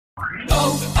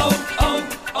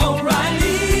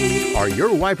O'Reilly. Are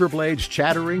your wiper blades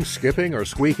chattering, skipping, or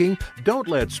squeaking? Don't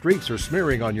let streaks or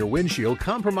smearing on your windshield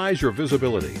compromise your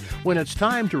visibility. When it's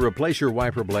time to replace your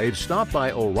wiper blades, stop by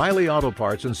O'Reilly Auto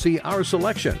Parts and see our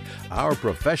selection. Our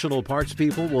professional parts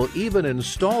people will even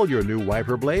install your new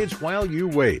wiper blades while you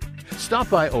wait. Stop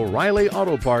by O'Reilly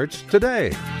Auto Parts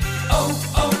today.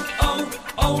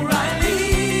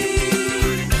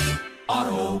 O'Reilly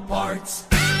Auto Parts.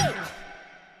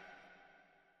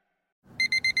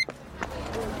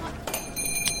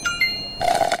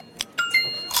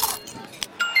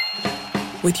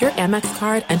 With your Amex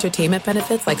card, entertainment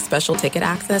benefits like special ticket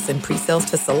access and pre-sales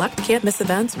to select can't-miss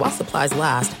events while supplies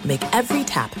last make every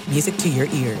tap music to your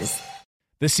ears.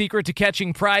 The secret to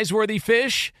catching prize-worthy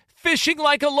fish? Fishing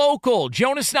like a local.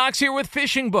 Jonas Knox here with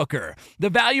Fishing Booker.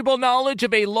 The valuable knowledge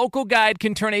of a local guide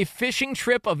can turn a fishing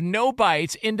trip of no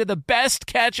bites into the best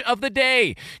catch of the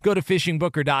day. Go to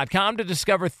fishingbooker.com to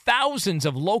discover thousands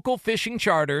of local fishing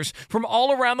charters from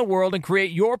all around the world and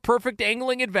create your perfect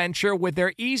angling adventure with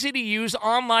their easy-to-use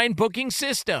online booking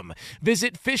system.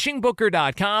 Visit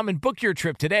fishingbooker.com and book your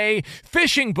trip today.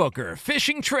 Fishing Booker.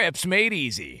 Fishing trips made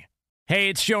easy. Hey,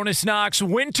 it's Jonas Knox.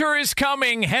 Winter is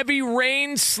coming. Heavy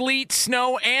rain, sleet,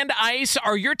 snow, and ice.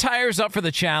 Are your tires up for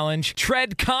the challenge?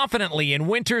 Tread confidently in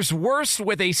winter's worst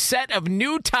with a set of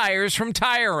new tires from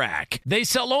Tire Rack. They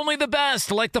sell only the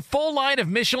best, like the full line of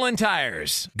Michelin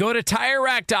tires. Go to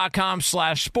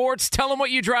TireRack.com/sports. Tell them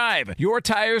what you drive. Your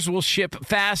tires will ship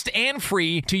fast and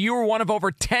free to you or one of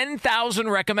over 10,000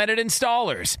 recommended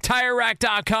installers.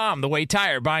 TireRack.com, the way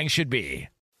tire buying should be.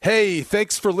 Hey,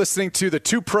 thanks for listening to the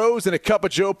Two Pros and a Cup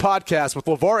of Joe podcast with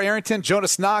LeVar Arrington,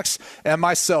 Jonas Knox, and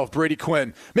myself, Brady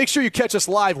Quinn. Make sure you catch us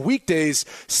live weekdays,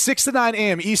 6 to 9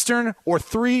 a.m. Eastern or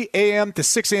 3 a.m. to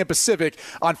 6 a.m. Pacific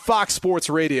on Fox Sports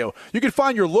Radio. You can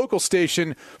find your local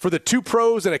station for the Two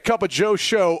Pros and a Cup of Joe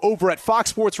show over at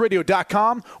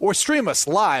foxsportsradio.com or stream us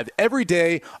live every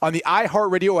day on the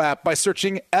iHeartRadio app by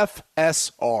searching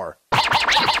FSR.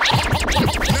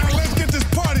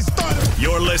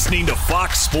 You're listening to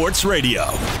Fox Sports Radio.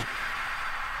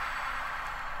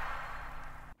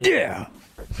 Yeah.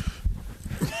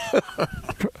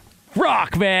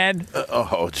 Rock, man.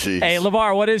 Oh, jeez. Hey,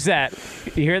 LeVar, what is that?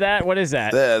 You hear that? What is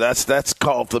that? Yeah, that's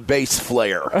called the bass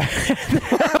flare.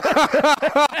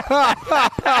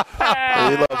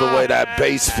 I love the way that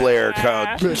bass flare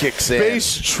kicks in.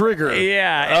 Bass trigger.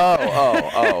 Yeah.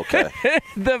 Oh, okay.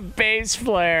 The bass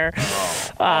flare.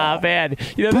 Man.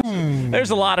 You know,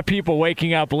 there's a lot of people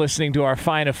waking up listening to our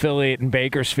fine affiliate in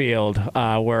Bakersfield,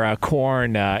 where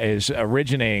Korn is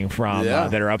originating from,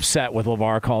 that are upset with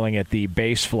LeVar calling it the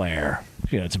bass flare.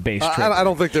 You know, it's a bass trigger. I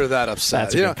don't think they're that upset.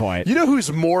 That's a good point. You know who's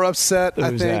more upset, I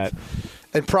think? That?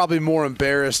 And probably more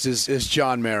embarrassed is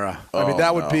John Mara. I mean,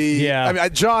 that would be. Yeah. I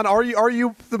mean, John,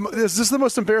 is this the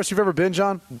most embarrassed you've ever been,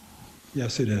 John?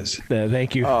 Yes, it is.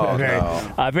 Thank you. Oh,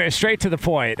 very straight to the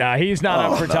point. He's not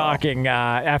up for talking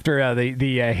after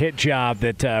the hit job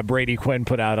that Brady Quinn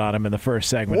put out on him in the first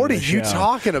segment. What of are the you show.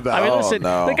 talking about? I mean, listen,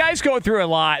 the guy's going through a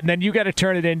lot, and then you got to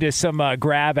turn it into some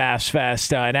grab-ass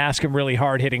fest and ask him really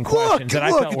hard-hitting questions. And I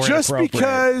felt were just inappropriate.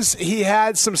 because he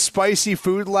had some spicy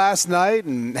food last night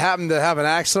and happened to have an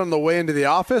accident on the way into the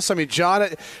office. I mean, John,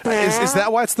 is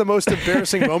that why it's the most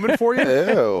embarrassing moment for you?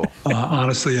 Ew.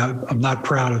 Honestly, I'm not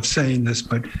proud of saying this,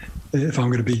 but if I'm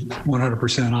going to be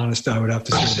 100% honest, I would have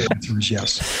to say the answer is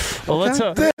yes. Well, let's.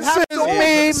 This is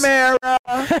me, Mara.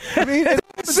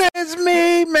 This is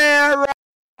me, Mara.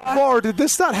 Laura, did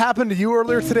this not happen to you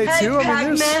earlier today, too? I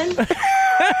mean,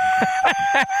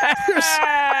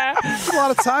 there's a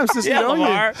lot of times this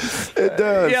LeVar. It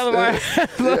does. Yeah, LeVar.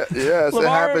 Yes, LeVar. it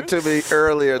happened to me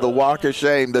earlier. The walk of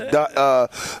shame, the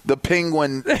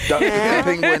penguin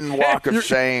walk of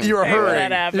shame. You were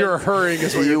hurrying. happened. You were hurrying.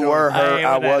 Is what You you're were. doing.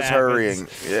 I was hurrying.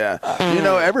 Yeah. You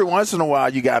know, every once in a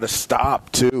while you got to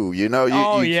stop too. You know.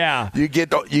 You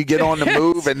get on the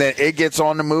move, and then it gets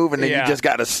on the move, and then you just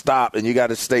got to stop, and you got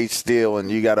to stay still,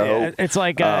 and you got to hope. It's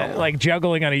like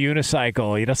juggling on a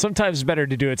unicycle. You know, sometimes it's better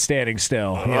to do it standing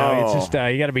still. You know, it's just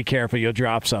you got to be careful. You'll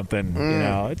drop something. You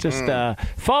know, it's just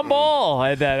fumble,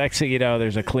 and next thing you know,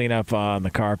 there's a cleanup on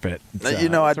the carpet.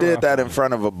 I did that in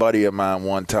front of a buddy of mine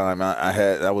one time.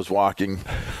 I was walking.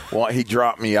 Well, he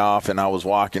dropped me off, and I was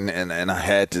walking, and I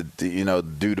had to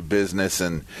do the business,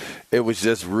 and it was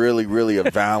just really, really a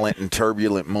violent and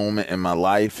turbulent moment in my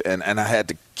life, and I had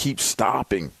to keep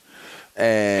stopping.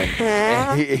 And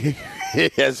he,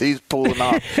 as he's pulling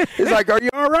off, he's like, "Are you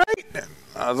all right?"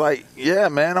 I was like, "Yeah,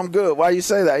 man, I'm good." Why you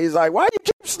say that? He's like, "Why you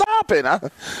keep stopping.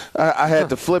 I had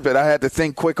to flip it. I had to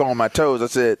think quick on my toes. I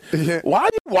said, why are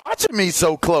you watching me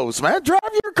so close, man? Drive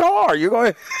your car. You're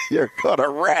going to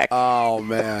wreck. Oh,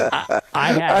 man.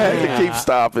 I had to keep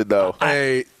stopping, though.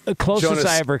 The closest Jonas,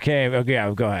 I ever came.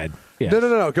 Okay, go ahead. Yes.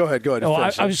 No. Go ahead. Oh, I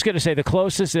was just going to say the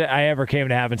closest that I ever came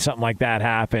to having something like that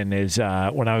happen is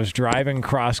when I was driving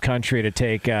cross country to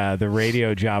take the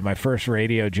radio job, my first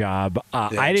radio job.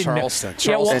 I didn't Charleston.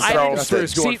 know.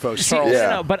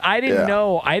 Charleston. But I didn't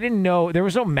know. I didn't know there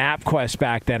was no MapQuest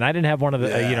back then. I didn't have one of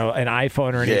the an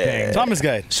iPhone or anything. Yeah. Thomas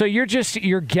Guide. So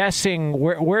you're guessing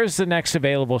where's the next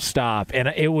available stop, and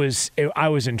I was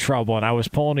in trouble, and I was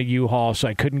pulling a U-Haul, so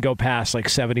I couldn't go past like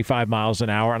 75 miles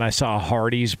an hour, and I saw a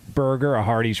Hardee's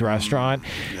restaurant,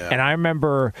 and I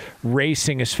remember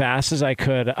racing as fast as I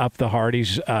could up the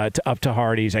Hardee's up to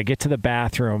Hardee's. I get to the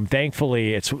bathroom.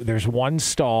 Thankfully, there's one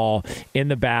stall in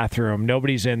the bathroom.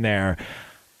 Nobody's in there.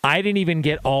 I didn't even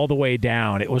get all the way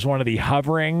down. It was one of the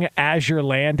hovering. As you're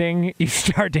landing, you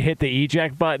start to hit the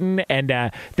eject button,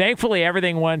 and thankfully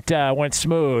everything went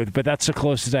smooth. But that's the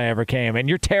closest I ever came. And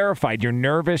you're terrified. You're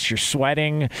nervous. You're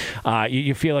sweating.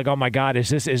 You feel like, oh my God, is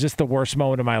this the worst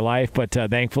moment of my life? But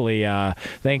thankfully,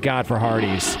 thank God for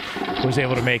Hardee's, was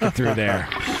able to make it through there.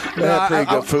 They had pretty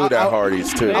good food at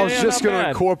Hardee's too. I was just going to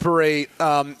incorporate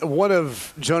one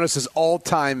of Jonas's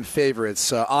all-time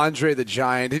favorites, Andre the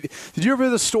Giant. Did you ever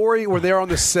hear the story where they're on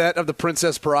the set of The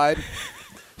Princess Bride?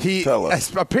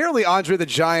 Apparently Andre the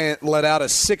Giant let out a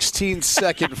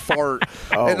 16-second fart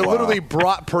and it literally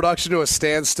brought production to a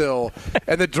standstill.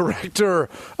 And the director,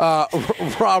 Rob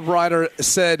Reiner,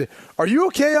 said, "Are you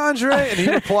okay, Andre?" And he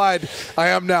replied, "I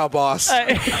am now, boss." I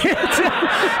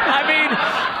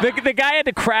mean, the guy had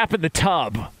to crap in the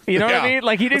tub. You know what I mean?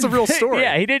 Like he didn't. That's a real story.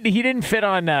 Yeah, he didn't fit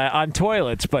on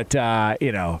toilets, but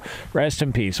rest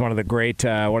in peace. One of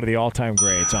the all-time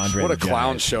greats, Andre. What a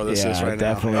clown show this is right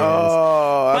definitely now.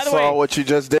 Oh, I saw what you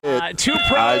just did. Two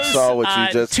pros. I saw what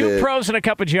you just did. Two pros and a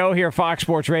cup of Joe here, Fox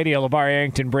Sports Radio. LeVar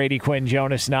Arrington, Brady Quinn,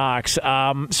 Jonas Knox.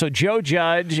 So Joe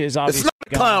Judge is obviously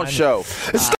It's not a clown show.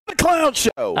 It's not a clown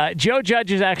show. Joe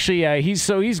Judge is actually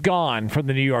he's gone from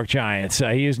the New York Giants.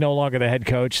 He is no longer the head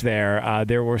coach there.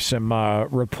 There were some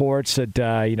reports that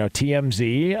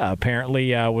TMZ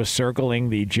apparently was circling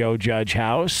the Joe Judge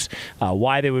house.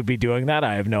 Why they would be doing that,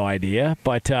 I have no idea.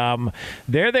 But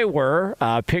there they were,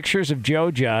 pictures of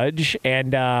Joe Judge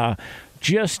and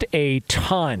just a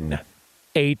ton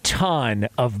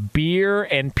of beer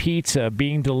and pizza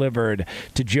being delivered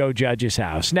to Joe Judge's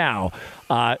house. Now,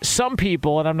 some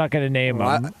people, and I'm not going to name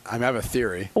them. I have a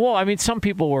theory. Well, I mean, some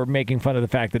people were making fun of the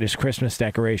fact that his Christmas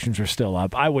decorations were still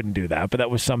up. I wouldn't do that, but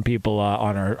that was some people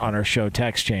on our show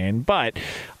text chain. But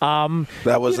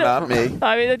that was not me.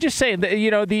 I mean, just saying,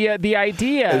 the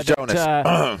idea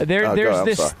that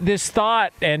there's this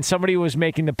thought, and somebody was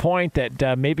making the point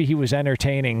that maybe he was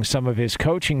entertaining some of his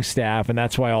coaching staff, and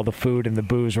that's why all the food and the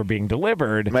booze were being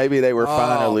delivered. Maybe they were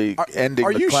finally ending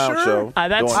the clown show.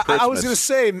 I was going to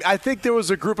say, I think there was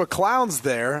a group of clowns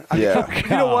there. Yeah. You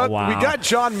know what? Wow. We got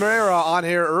John Mara on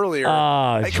here earlier.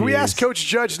 Can we ask Coach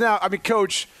Judge now? I mean,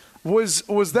 Coach, was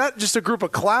that just a group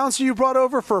of clowns you brought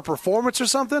over for a performance or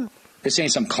something? This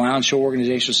ain't some clown show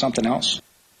organization or something else.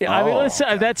 Yeah, I mean,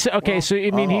 that's okay. Well, so I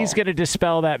mean, he's going to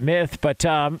dispel that myth, but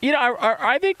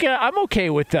I think I'm okay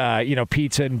with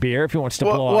pizza and beer if he wants to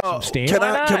blow off some steam. Can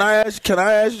I ask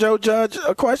Joe Judge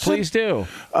a question? Please do.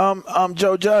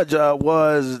 Joe Judge,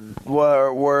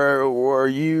 were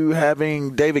you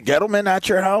having David Gettleman at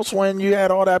your house when you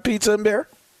had all that pizza and beer?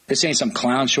 This ain't some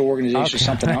clown show organization or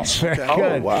something else. Very Oh,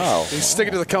 good. wow. He's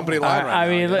sticking to the company line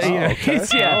right now.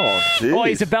 He's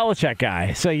a Belichick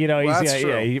guy, so he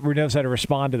knows how to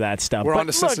respond to that stuff. We're but on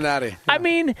to Cincinnati. Look, I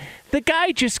mean, the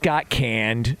guy just got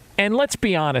canned, and let's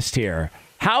be honest here.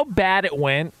 How bad it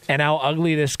went and how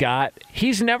ugly this got,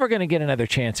 he's never going to get another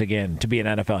chance again to be an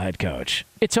NFL head coach.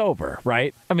 It's over,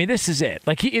 right? I mean, this is it.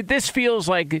 Like this feels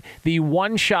like the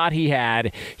one shot he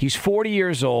had. He's 40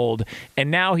 years old, and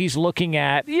now he's looking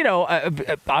at,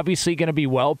 obviously going to be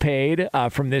well paid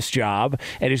from this job,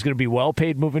 and he's going to be well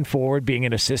paid moving forward, being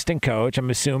an assistant coach. I'm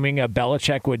assuming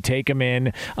Belichick would take him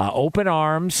in open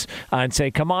arms and say,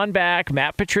 "Come on back."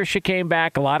 Matt Patricia came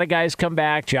back. A lot of guys come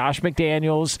back. Josh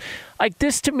McDaniels. Like,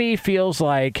 this to me feels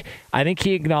like I think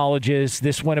he acknowledges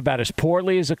this went about as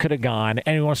poorly as it could have gone,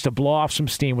 and he wants to blow off some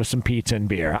steam with some pizza and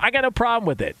beer. I got no problem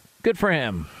with it. Good for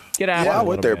him. Get out. Why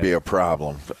would there be a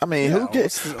problem? I mean,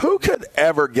 who could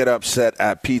ever get upset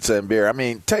at pizza and beer? I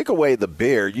mean, take away the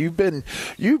beer. You've been,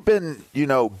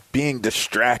 being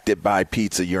distracted by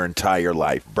pizza your entire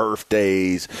life.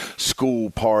 Birthdays, school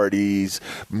parties,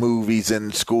 movies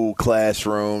in school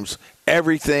classrooms.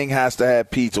 Everything has to have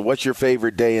pizza. What's your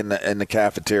favorite day in the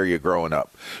cafeteria growing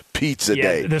up? Pizza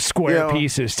day. The square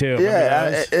pieces too.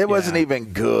 Yeah, it wasn't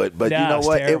even good, but you know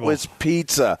what? Terrible. It was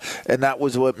pizza, and that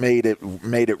was what made it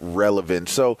relevant.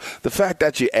 So the fact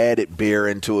that you added beer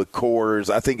into it,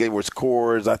 Coors, I think it was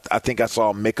Coors. I think I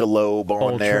saw Michelob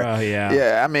on Ultra, there.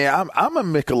 Yeah. I mean, I'm a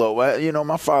Michelob.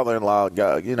 My father-in-law,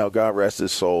 God rest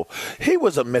his soul, he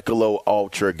was a Michelob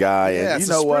Ultra guy, and it's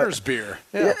you know what? Sprinter's beer.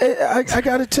 Yeah. I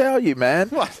got to tell you,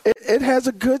 man, it has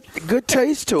a good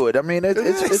taste to it. I mean, it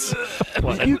is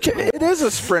a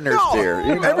Sprinter's beer.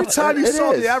 Every time you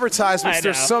saw is. the advertisements,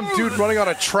 there's some dude running on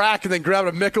a track and then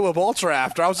grabbing a Michelob Ultra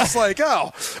after. I was just like,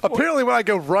 apparently when I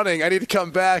go running, I need to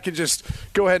come back and just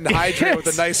go ahead and hydrate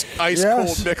with a nice ice-cold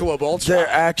Michelob Ultra. They're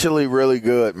actually really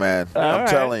good, man. I'm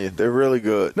telling you, they're really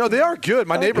good. No, they are good.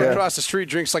 My neighbor across the street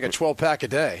drinks like a 12-pack a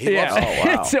day. He loves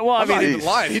it. Oh, wow. I'm not even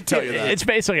lying. He'd tell you that. It's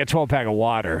basically a 12-pack of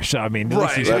water. So, I mean,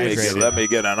 let me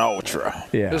get an Ultra.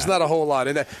 Yeah. There's not a whole lot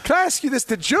in that. Can I ask you this?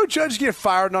 Did Joe Judge get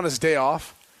fired on his day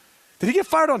off? Did he get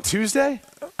fired on Tuesday?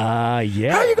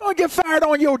 Yeah. How you going to get fired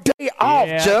on your day off,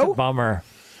 Joe? Joe? That's a bummer.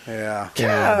 Yeah.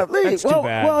 That's too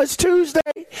bad. Well, it's Tuesday.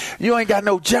 You ain't got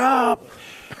no job.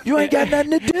 You ain't got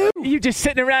nothing to do. You just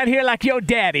sitting around here like your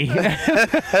daddy. You remember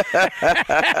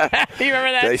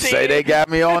that? They say they got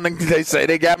me on. They say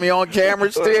they got me on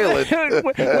camera stealing.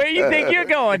 Where you think you're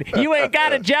going? You ain't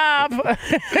got a job.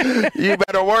 You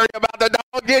better worry about the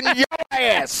dog getting your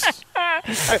ass.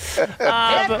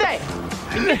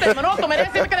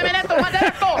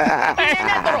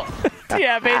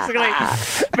 Yeah, basically.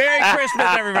 Merry Christmas,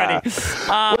 everybody.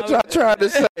 What y'all trying to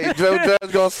say? Joe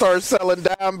Judge gonna start selling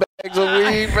dime bags of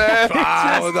weed, man?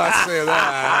 I will not say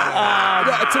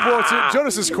that. To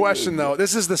Jonas's question, though,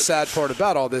 this is the sad part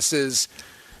about all this is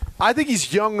I think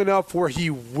he's young enough where he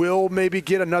will maybe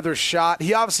get another shot.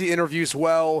 He obviously interviews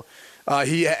well.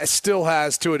 He still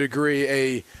has, to a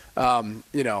degree,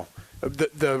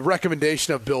 the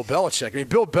recommendation of Bill Belichick. I mean,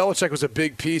 Bill Belichick was a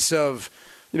big piece of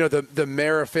the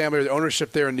Mara family or the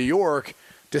ownership there in New York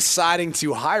deciding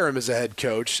to hire him as a head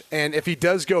coach. And if he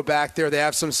does go back there, they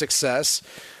have some success,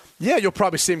 you'll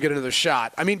probably see him get another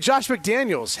shot. I mean, Josh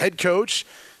McDaniels, head coach,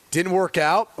 didn't work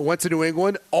out, went to New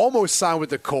England, almost signed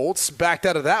with the Colts, backed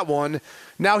out of that one.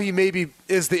 Now he maybe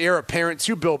is the heir apparent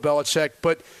to Bill Belichick,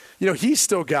 but he's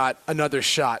still got another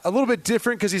shot. A little bit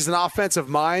different because he's an offensive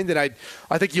mind, and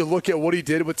I think you look at what he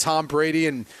did with Tom Brady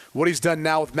and what he's done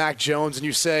now with Mac Jones, and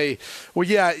you say, well,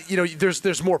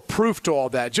 there's more proof to all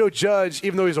that. Joe Judge,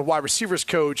 even though he's a wide receivers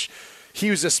coach, he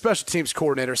was a special teams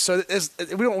coordinator, so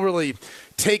we don't really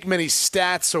take many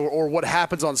stats or what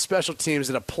happens on special teams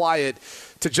and apply it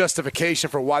to justification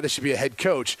for why they should be a head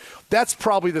coach. That's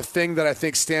probably the thing that I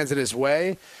think stands in his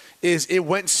way, is it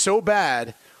went so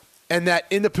bad, and that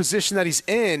in the position that he's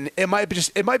in, it might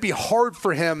be hard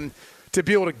for him to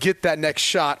be able to get that next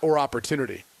shot or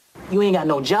opportunity. You ain't got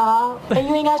no job, and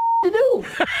you ain't got to do.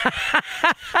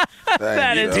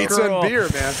 That is Pizza cruel. and beer,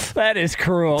 man. That is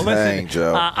cruel. Dang, Listen,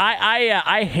 Joe.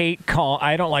 I hate call.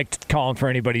 I don't like calling for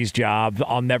anybody's job.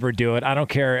 I'll never do it. I don't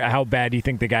care how bad you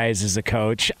think the guy is as a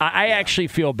coach. I actually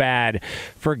feel bad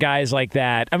for guys like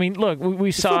that. I mean, look,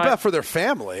 we saw. I feel bad for their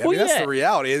family. I mean, that's the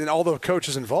reality, and all the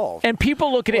coaches involved. And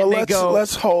people look at it and they go,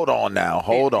 let's hold on now.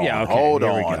 Hold on. Yeah, okay, hold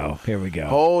here on. Here we go.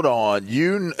 Hold on.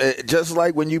 You just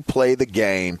like when you play the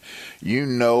game, you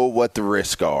know what the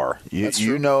risks are.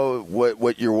 You know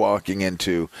what you're walking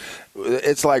into.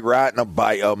 It's like riding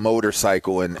a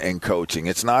motorcycle and coaching.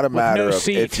 It's not a matter of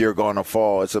if you're going to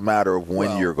fall. It's a matter of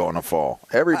when you're going to fall.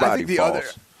 Everybody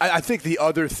falls. I think the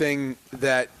other thing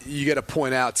that you got to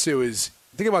point out, too, is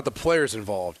think about the players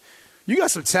involved. You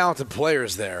got some talented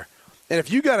players there. And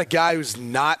if you got a guy who's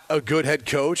not a good head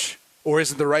coach or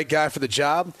isn't the right guy for the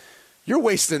job, you're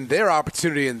wasting their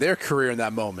opportunity and their career in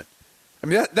that moment. I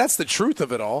mean, that's the truth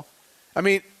of it all. I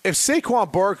mean, if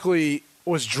Saquon Barkley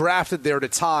was drafted there at a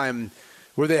time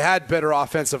where they had better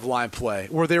offensive line play,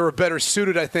 where they were better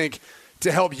suited, I think,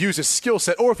 to help use his skill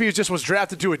set, or if he just was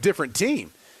drafted to a different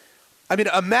team. I mean,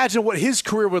 imagine what his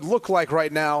career would look like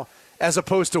right now as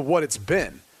opposed to what it's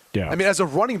been. Yeah. I mean, as a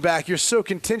running back, you're so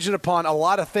contingent upon a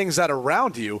lot of things that are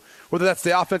around you, whether that's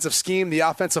the offensive scheme, the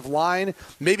offensive line,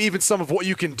 maybe even some of what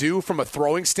you can do from a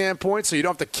throwing standpoint so you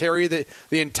don't have to carry the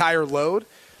entire load.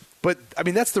 But, I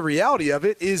mean, that's the reality of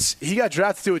it, is he got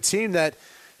drafted to a team that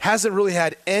hasn't really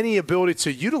had any ability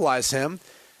to utilize him.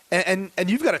 And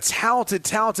you've got a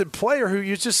talented player who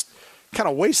you're just kind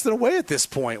of wasting away at this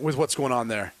point with what's going on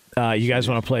there. You guys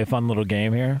want to play a fun little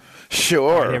game here?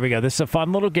 Sure. All right, here we go. This is a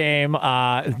fun little game.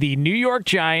 The New York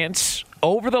Giants,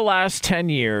 over the last 10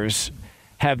 years,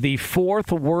 have the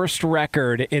 4th worst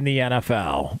record in the NFL.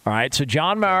 All right, so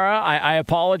John Mara, I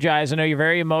apologize. I know you're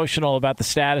very emotional about the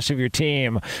status of your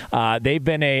team. They've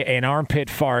been an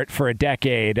armpit fart for a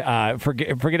decade.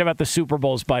 Forget about the Super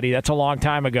Bowls, buddy. That's a long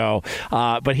time ago.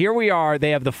 But here we are.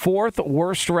 They have the 4th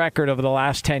worst record over the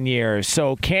last 10 years.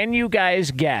 So can you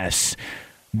guys guess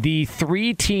the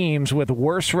 3 teams with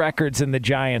worse records than the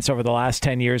Giants over the last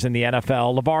 10 years in the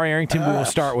NFL? LeVar Arrington, we will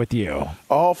start with you.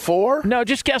 All 4? No,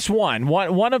 just guess one.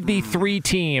 One of the 3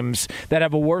 teams that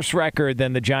have a worse record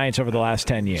than the Giants over the last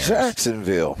 10 years.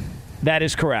 Jacksonville. That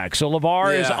is correct. So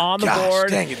LeVar is on the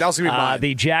board. Dang it, that was going to be mine.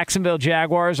 The Jacksonville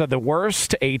Jaguars are the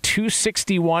worst, a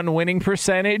 .261 winning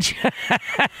percentage.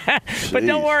 But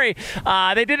don't worry,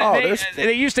 they didn't.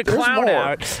 They used to clown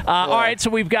out. All right, so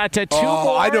we've got 2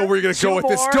 more. I know where you're going to go with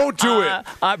this. Don't do it.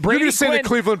 Brady you're going to say Quinn, the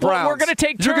Cleveland Browns. We're going to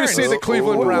take turns. You're going to say the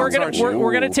Cleveland Browns.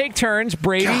 We're going to take turns.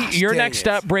 Brady, you're next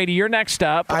up. Brady, you're next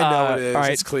up. I know it is. All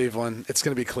right. It's Cleveland. It's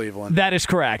going to be Cleveland. That is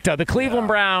correct. The Cleveland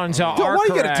Browns are correct. Why are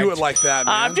you going to do it like that,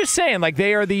 man? I'm just saying, like,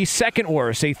 they are the second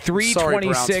worst, a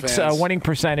 .326 winning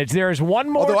percentage. There is one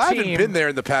more Although I team. haven't been there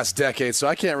in the past decade, so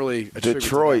I can't really attribute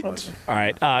Detroit. To that. All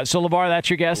right. So, LeVar, that's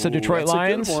your guess, the Detroit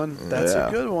Lions? That's a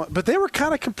good one. But they were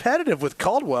kind of competitive with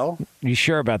Caldwell. You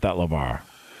sure about that, LeVar?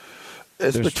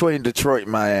 It's between Detroit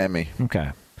and Miami.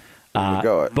 Okay.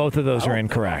 Both of those are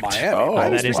incorrect. Miami.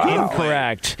 That is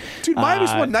incorrect. Dude, Miami's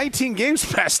won 19 games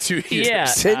past 2 years. Yeah,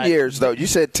 10 years, though. You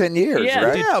said 10 years,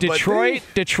 right? Yeah,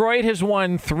 Detroit has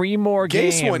won 3 more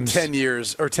games. Gase won 10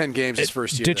 years or 10 games his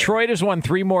first year. Detroit has won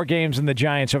 3 more games than the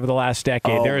Giants over the last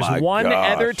decade. There is one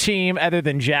other team other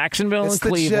than Jacksonville and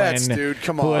Cleveland Jets, dude.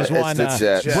 Come on. who has won.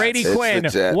 Brady Quinn,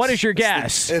 what is your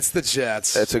guess? It's the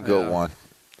Jets. That's a good one.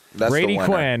 That's Brady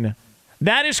Quinn.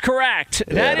 That is correct.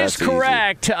 That is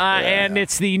correct. And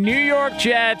it's the New York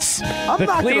Jets, the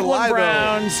Cleveland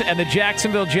Browns, and the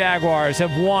Jacksonville Jaguars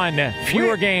have won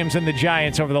fewer games than the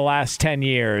Giants over the last 10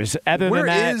 years. Other than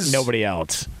that, nobody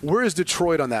else. Where is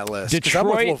Detroit on that list? Detroit.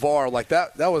 I'm with LeVar. Like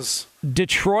that was...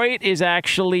 Detroit is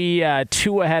actually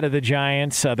 2 ahead of the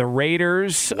Giants. The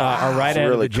Raiders are right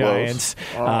ahead of the Giants.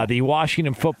 The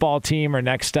Washington football team are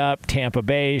next up. Tampa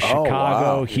Bay,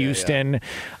 Chicago, Houston.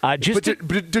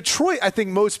 But Detroit, I think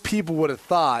most people would have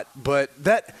thought, but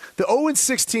the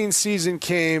 0-16 season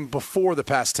came before the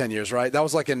past 10 years, right? That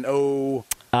was like an 07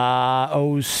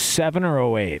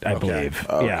 or 08, I believe.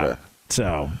 Okay. Yeah.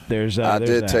 So there's. I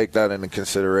did take that into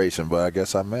consideration, but I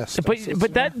guess I missed.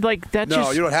 But that no,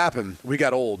 just. You know what happened? We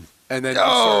got old, and then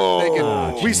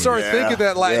we started thinking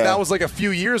that that was like a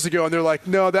few years ago, and they're like,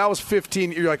 no, that was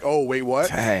 15. You're like, oh wait, what?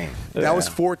 Dang, that was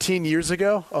 14 years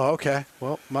ago. Oh, okay.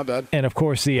 Well, my bad. And of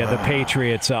course, the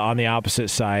Patriots on the opposite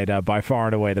side, by far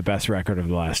and away the best record of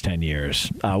the last 10 years,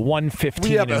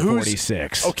 115 and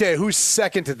 46. Okay, who's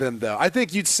second to them though? I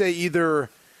think you'd say either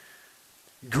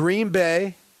Green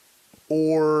Bay.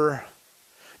 Or,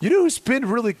 you know who's been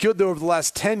really good, though, over the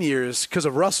last 10 years because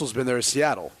of Russell's been there is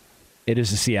Seattle. It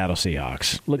is the Seattle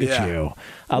Seahawks. Look at you.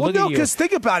 Because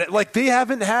think about it. Like, they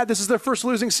haven't had – this is their first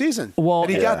losing season. Well,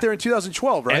 and he got there in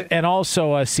 2012, right? And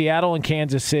also, Seattle and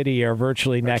Kansas City are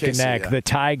virtually neck and neck. The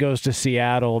tie goes to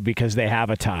Seattle because they have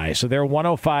a tie. So they're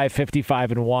 105,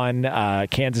 55, and 1.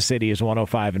 Kansas City is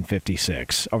 105 and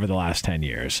 56 over the last 10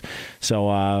 years.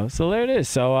 So there it is.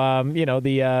 So,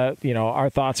 our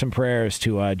thoughts and prayers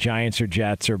to Giants or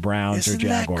Jets or Browns or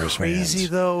Jaguars fans. Isn't that crazy,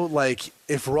 though? Like,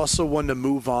 if Russell wanted to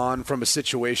move on from a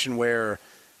situation where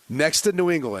next to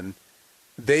New England,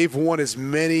 they've won as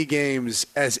many games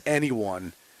as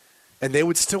anyone, and they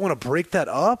would still want to break that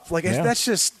up? Like,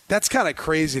 that's kind of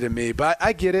crazy to me. But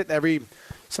I get it.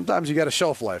 Sometimes you got a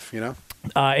shelf life, you know?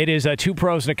 It is 2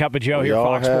 Pros and a Cup of Joe here,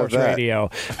 Fox Sports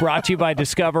Radio. Brought to you by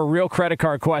Discover. Real credit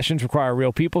card questions require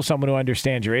real people, someone who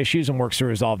understands your issues and works to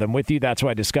resolve them with you. That's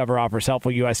why Discover offers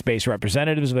helpful U.S.-based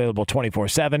representatives available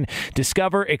 24/7.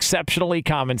 Discover, exceptionally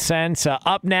common sense.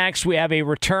 Up next, we have a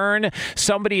return.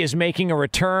 Somebody is making a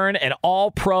return, an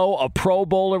all-pro, a Pro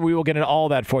Bowler. We will get into all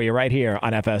that for you right here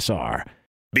on FSR.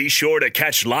 Be sure to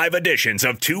catch live editions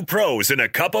of 2 Pros and a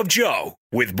Cup of Joe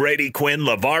with Brady Quinn,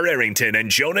 LeVar Arrington, and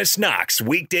Jonas Knox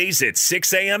weekdays at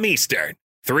 6 a.m. Eastern,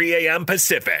 3 a.m.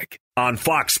 Pacific on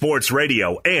Fox Sports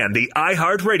Radio and the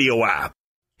iHeartRadio app.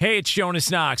 Hey, it's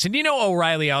Jonas Knox, and you know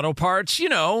O'Reilly Auto Parts. You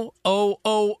know,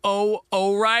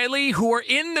 O'Reilly, who are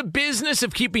in the business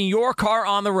of keeping your car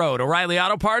on the road. O'Reilly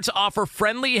Auto Parts offer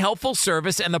friendly, helpful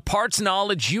service and the parts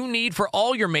knowledge you need for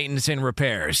all your maintenance and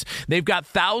repairs. They've got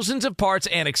thousands of parts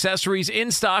and accessories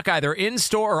in stock, either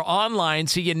in-store or online,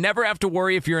 so you never have to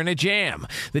worry if you're in a jam.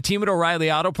 The team at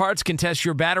O'Reilly Auto Parts can test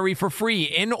your battery for free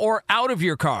in or out of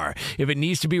your car. If it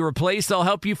needs to be replaced, they'll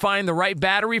help you find the right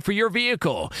battery for your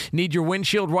vehicle. Need your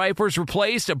windshield wipers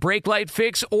replaced, a brake light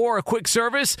fix, or a quick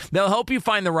service? They'll help you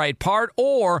find the right part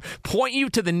or point you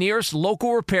to the nearest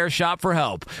local repair shop for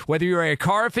help. Whether you're a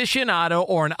car aficionado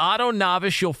or an auto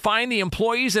novice, you'll find the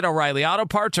employees at O'Reilly Auto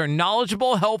Parts are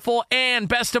knowledgeable, helpful, and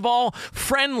best of all,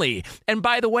 friendly. And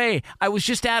by the way, I was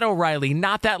just at O'Reilly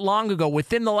not that long ago,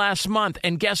 within the last month,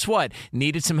 and guess what?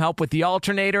 Needed some help with the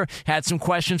alternator, had some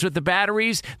questions with the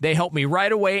batteries. They helped me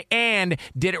right away and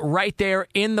did it right there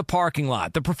in the parking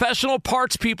lot. The professional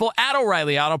parts people at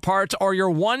O'Reilly Auto Parts are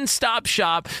your one-stop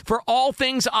shop for all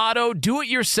things auto,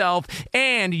 do-it-yourself,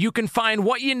 and you can find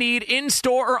what you need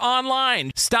in-store or online.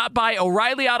 Stop by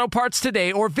O'Reilly Auto Parts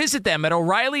today or visit them at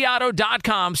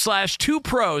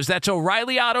O'ReillyAuto.com/2pros. That's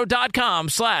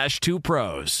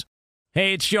O'ReillyAuto.com/2pros.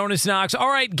 Hey, it's Jonas Knox. All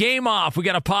right, game off. We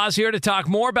got to pause here to talk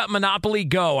more about Monopoly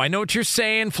Go. I know what you're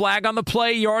saying, flag on the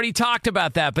play. You already talked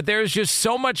about that, but there's just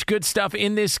so much good stuff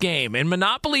in this game. In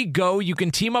Monopoly Go, you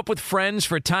can team up with friends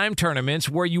for time tournaments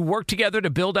where you work together to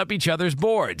build up each other's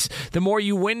boards. The more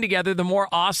you win together, the more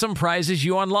awesome prizes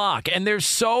you unlock, and there's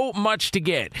so much to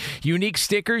get. Unique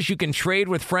stickers you can trade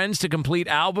with friends to complete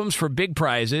albums for big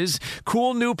prizes,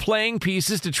 cool new playing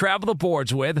pieces to travel the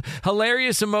boards with,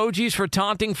 hilarious emojis for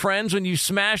taunting friends when you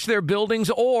smash their buildings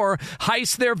or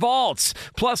heist their vaults.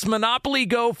 Plus, Monopoly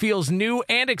Go feels new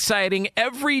and exciting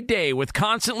every day with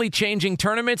constantly changing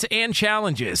tournaments and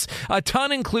challenges. A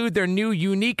ton include their new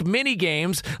unique mini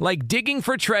games like digging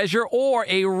for treasure or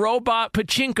a robot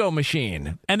pachinko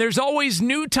machine. And there's always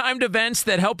new timed events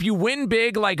that help you win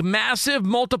big, like massive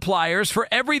multipliers for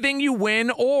everything you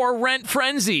win or rent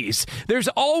frenzies. There's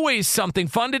always something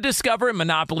fun to discover in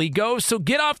Monopoly Go, so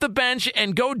get off the bench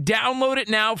and go download it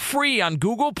now free on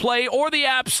Google Play or the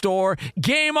App Store.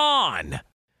 Game on!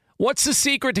 What's the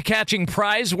secret to catching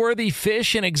prize-worthy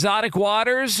fish in exotic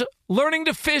waters? Learning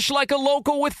to fish like a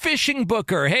local with Fishing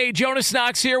Booker. Hey, Jonas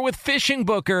Knox here with Fishing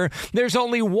Booker. There's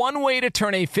only one way to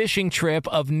turn a fishing trip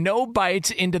of no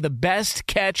bites into the best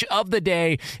catch of the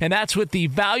day, and that's with the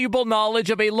valuable knowledge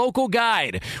of a local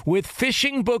guide. With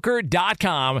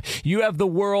FishingBooker.com, you have the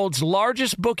world's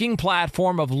largest booking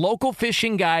platform of local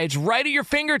fishing guides right at your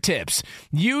fingertips.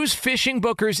 Use Fishing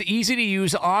Booker's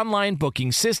easy-to-use online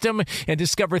booking system and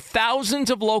discover thousands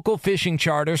of local fishing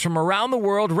charters from around the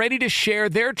world ready to share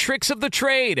their tricks of the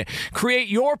trade. Create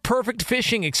your perfect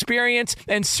fishing experience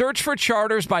and search for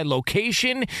charters by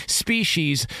location,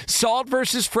 species, salt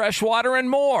versus freshwater, and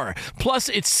more. Plus,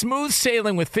 it's smooth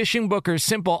sailing with Fishing Booker's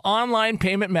simple online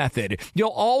payment method. You'll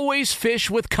always fish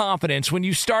with confidence when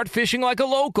you start fishing like a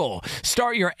local.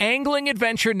 Start your angling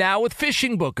adventure now with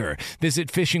Fishing Booker.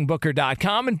 Visit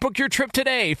FishingBooker.com and book your trip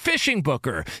today. Fishing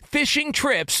Booker. Fishing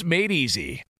trips made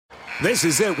easy. This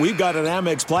is it. We've got an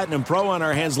Amex Platinum Pro on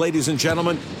our hands, ladies and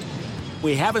gentlemen.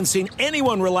 We haven't seen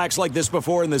anyone relax like this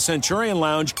before in the Centurion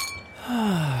Lounge.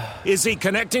 Is he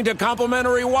connecting to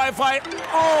complimentary Wi-Fi?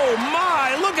 Oh,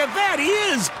 my! Look at that! He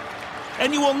is!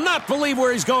 And you will not believe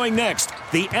where he's going next.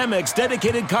 The Amex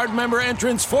dedicated card member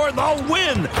entrance for the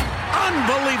win!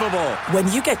 Unbelievable!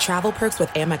 When you get travel perks with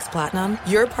Amex Platinum,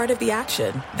 you're part of the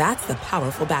action. That's the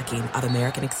powerful backing of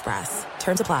American Express.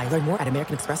 Terms apply. Learn more at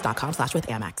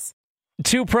americanexpress.com/withAmex.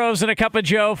 Two pros and a cup of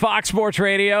Joe, Fox Sports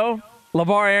Radio.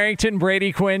 LeVar Arrington,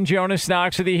 Brady Quinn, Jonas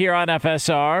Knox with you here on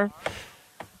FSR.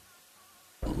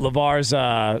 LeVar's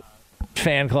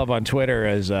fan club on Twitter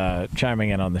is chiming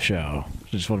in on the show.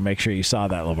 Just want to make sure you saw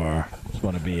that, LeVar. Just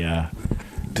want to be...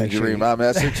 Did you read my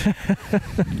message?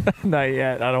 Not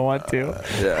yet. I don't want to.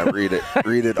 Yeah, read it.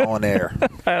 Read it on air.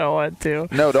 I don't want to.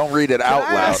 No, don't read it out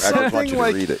loud. I just want you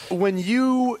to read it. When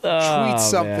you tweet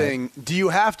something, do you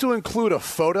have to include a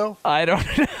photo? I don't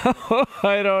know.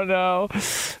 I don't know.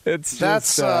 It's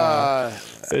just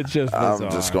it's just bizarre.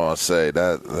 I'm just going to say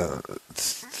that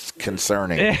it's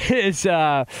concerning. It's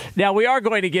now we are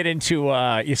going to get into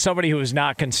somebody who is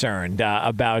not concerned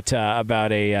about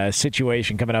a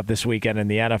situation coming up this weekend in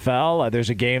the NFL. There's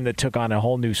a game that took on a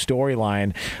whole new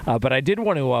storyline, but I did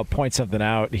want to point something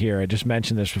out here. I just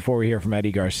mentioned this before we hear from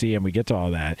Eddie Garcia and we get to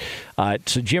all that.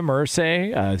 So Jim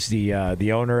Irsay is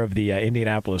the owner of the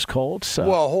Indianapolis Colts.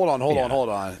 Well, hold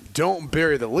on. Don't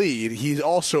bury the lead. He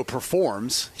also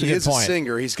performs. He is a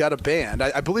singer. He's got a band.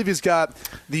 I believe he's got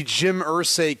the Jim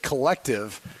Irsay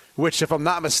Collective, which, if I'm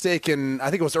not mistaken, I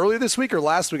think it was earlier this week or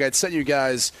last week, I'd sent you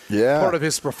guys part of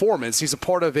his performance. He's a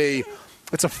part of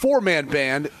it's a 4-man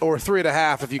band, or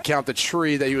 3.5 if you count the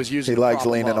tree that he was using. He likes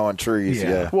leaning on trees,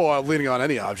 Well, leaning on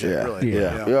any object, really.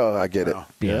 Yeah, I get it.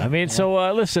 Yeah, I mean,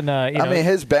 so listen. I mean,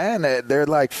 his band, they're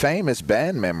like famous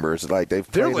band members. Like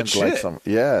they're legit.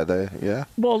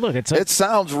 Well, look, it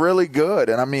sounds really good,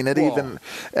 and I mean, and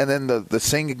then the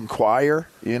singing choir.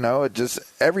 It just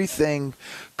everything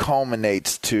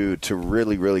culminates to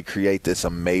really, really create this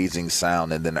amazing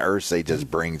sound, and then Irsay just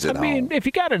brings it home. I mean, if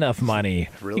you got enough money,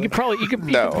 you could probably.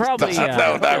 No,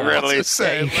 not really. In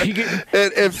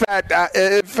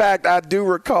fact, I do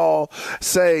recall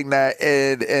saying that,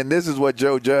 and this is what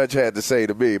Joe Judge had to say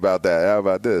to me about that. How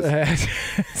about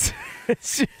this?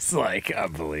 It's just like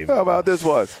unbelievable. How about this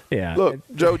one? Yeah. Look,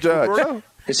 Joe Judge.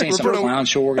 This ain't some clown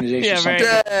show organization.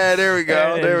 Yeah, there we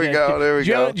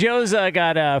go. Joe's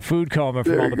got food coma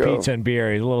from all the pizza and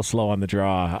beer. He's a little slow on the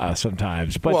draw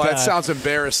sometimes. But, that sounds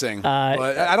embarrassing.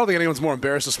 But I don't think anyone's more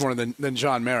embarrassed this morning than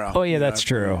John Mara. Oh, yeah, that's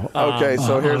true. Okay,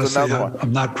 so here's honestly, another one.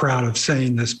 I'm not proud of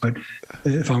saying this, but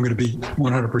if I'm going to be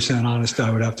 100% honest,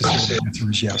 I would have to say the answer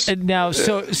is yes. Now,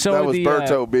 so that was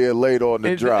Berto being late on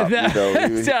the drop.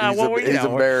 He's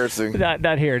embarrassing.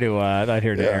 Not here to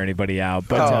air anybody out,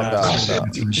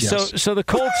 but So the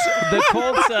Colts,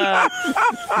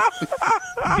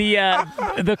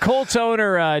 the Colts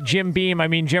owner Jim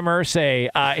Irsay.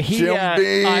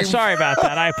 Sorry about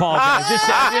that. I apologize.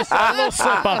 Just a little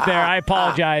slip up there. I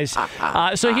apologize.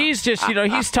 So he's just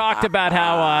he's talked about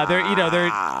how there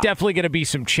definitely going to be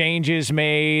some changes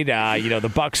made.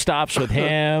 The buck stops with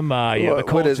him. The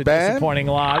Colts a disappointing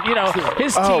lot.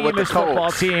 His team, his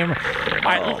football team. All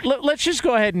right, let's just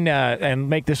go ahead and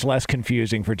make this less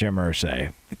confusing for Jim Irsay.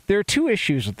 There are two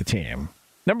issues with the team.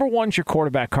 Number one is your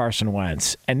quarterback, Carson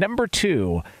Wentz. And number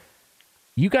two,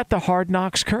 you got the Hard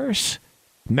Knocks curse.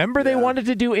 Remember they wanted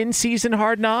to do in-season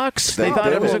Hard Knocks? They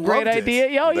thought it was a great idea.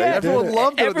 Everyone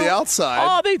loved it on the outside.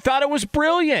 Oh, they thought it was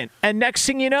brilliant. And next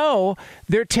thing you know,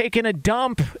 they're taking a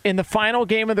dump in the final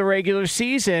game of the regular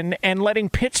season and letting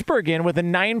Pittsburgh in with a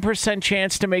 9%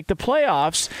 chance to make the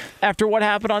playoffs after what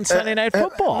happened on Sunday Night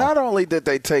Football. Not only did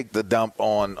they take the dump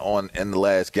on in the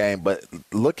last game, but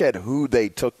look at who they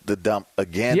took the dump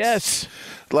against. Yes.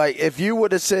 Like, if you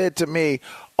would have said to me,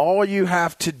 all you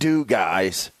have to do,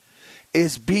 guys,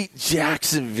 is beat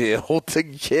Jacksonville to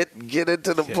get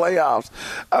into the playoffs.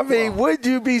 I mean, would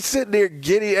you be sitting there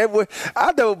giddy?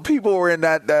 I know people were in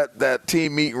that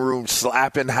team meeting room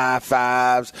slapping high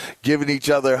fives, giving each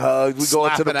other hugs. We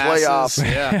going to the playoffs.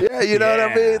 Yeah, you know what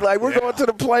I mean? Like, we're going to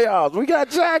the playoffs. We got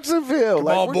Jacksonville. Come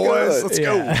like, on, boys. Let's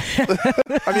go.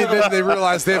 I mean, then they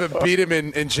realized they haven't beat him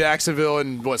in Jacksonville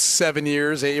in, 7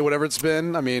 years, 8, whatever it's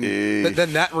been. I mean,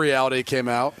 then that reality came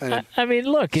out. I mean,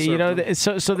 look,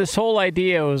 so this whole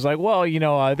idea was like, well,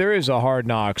 there is a Hard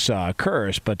Knocks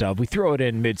curse, but we throw it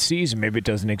in mid-season, maybe it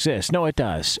doesn't exist. No, it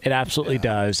does. It absolutely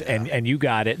does, and you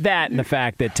got it. That and the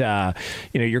fact that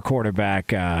your quarterback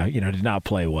did not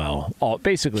play well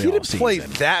basically all season. He didn't play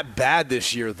that bad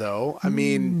this year, though. I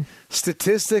mean,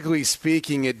 statistically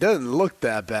speaking, it doesn't look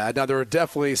that bad. Now, there are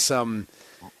definitely some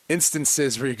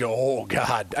instances where you go, oh,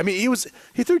 God. I mean,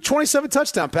 he threw 27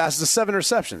 touchdown passes to 7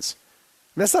 receptions.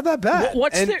 That's not that bad.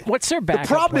 What's their backup the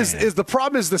problem plan? The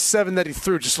problem is the 7 that he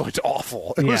threw just looked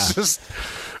awful. It was just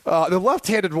the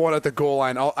left-handed one at the goal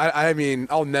line.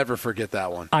 I'll never forget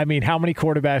that one. I mean, how many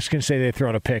quarterbacks can say they've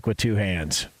thrown a pick with 2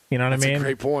 hands? You know what I mean? That's a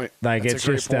great point. Like, it's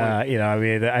just,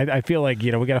 I feel like, we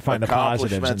got to find the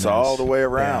positives in this. all the way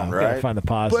around, right? Got to find the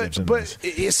positives in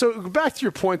this. So back to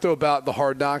your point, though, about the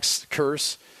Hard Knocks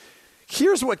curse.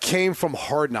 Here's what came from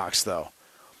Hard Knocks, though.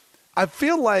 I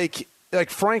feel like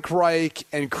Frank Reich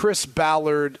and Chris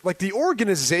Ballard, like the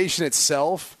organization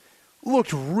itself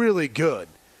looked really good.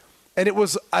 And it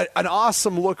was an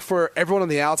awesome look for everyone on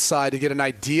the outside to get an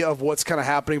idea of what's kind of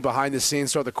happening behind the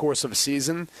scenes throughout the course of a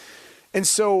season. And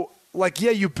so,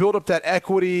 you build up that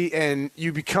equity and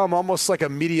you become almost like a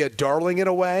media darling in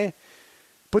a way.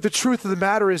 But the truth of the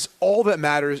matter is, all that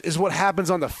matters is what happens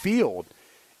on the field.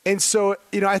 And so,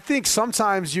 I think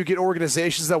sometimes you get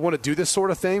organizations that want to do this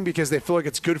sort of thing because they feel like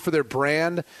it's good for their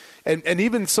brand and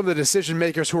even some of the decision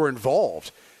makers who are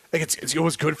involved. Like it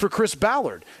was good for Chris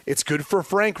Ballard. It's good for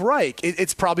Frank Reich.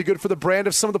 It's probably good for the brand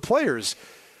of some of the players.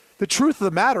 The truth of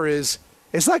the matter is,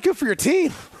 it's not good for your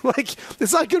team.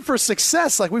 It's not good for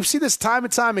success. We've seen this time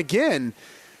and time again.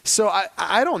 So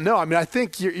I don't know. I mean, I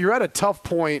think you're at a tough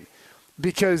point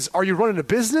because are you running a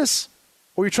business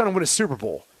or are you trying to win a Super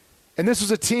Bowl? And this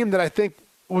was a team that I think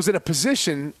was in a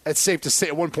position, it's safe to say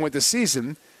at one point this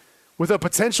season, with a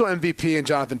potential MVP in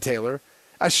Jonathan Taylor,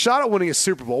 a shot at winning a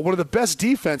Super Bowl, one of the best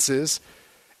defenses,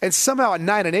 and somehow at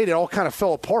 9-8, it all kind of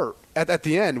fell apart at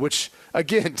the end, which,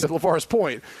 again, to LeVar's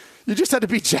point, you just had to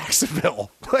beat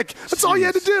Jacksonville. Like, that's all you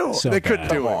had to do. So they couldn't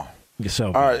do it. So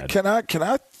all right, can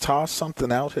I toss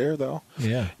something out here, though?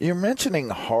 Yeah. You're mentioning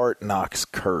Hard Knocks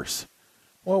curse.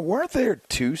 Well, weren't there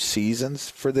 2 seasons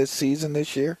for this season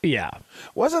this year? Yeah.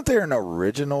 Wasn't there an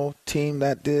original team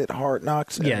that did Hard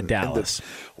Knocks? Yeah, Dallas.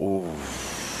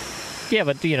 Yeah,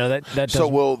 but that doesn't.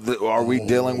 So are we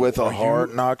dealing with a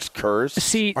Hard Knocks curse?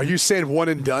 See, are you saying one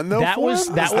and done though? That was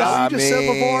what you just said,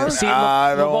 LeVar? See,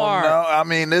 I don't LeVar. know. I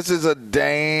mean, this is a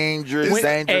dangerous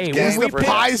game. Is the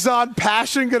Paisan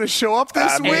passion going to show up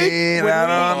this week? I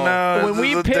don't know.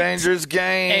 This is a dangerous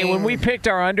game. Hey, when we picked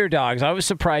our underdogs, I was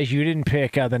surprised you didn't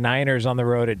pick the Niners on the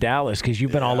road at Dallas because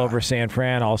you've been all over San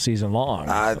Fran all season long.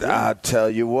 I tell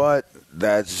you what,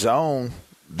 that zone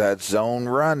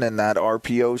run and that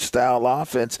RPO style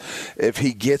offense, if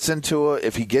he gets into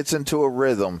a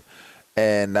rhythm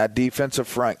and that defensive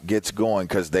front gets going,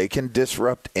 because they can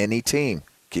disrupt any team.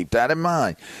 Keep that in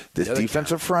mind. This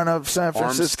defensive front of San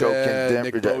Francisco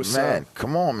man,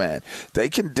 come on, man. They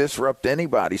can disrupt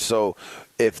anybody. So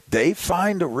if they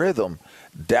find a rhythm,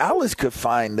 Dallas could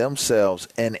find themselves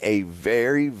in a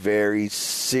very, very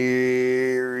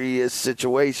serious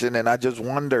situation, and I just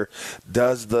wonder,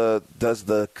 does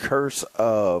the curse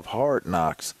of Hard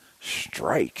Knocks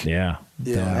strike? Yeah.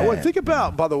 Well, think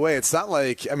about, by the way, it's not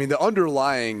like, I mean, the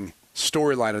underlying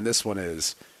storyline in this one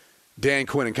is Dan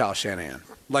Quinn and Kyle Shanahan.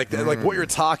 Like what you're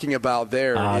talking about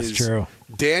there is true.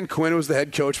 Dan Quinn was the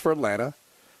head coach for Atlanta.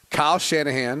 Kyle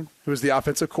Shanahan, who was the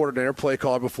offensive coordinator, play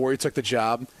caller before he took the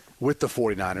job with the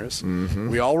 49ers. Mm-hmm.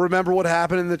 We all remember what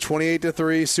happened in the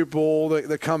 28-3 Super Bowl,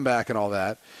 the comeback and all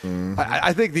that. Mm-hmm.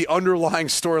 I think the underlying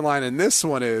storyline in this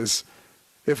one is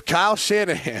if Kyle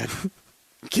Shanahan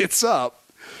gets up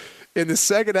in the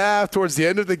second half towards the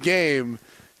end of the game,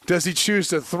 does he choose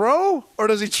to throw or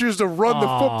does he choose to run the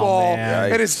football?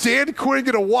 Man. And is Dan Quinn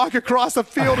going to walk across the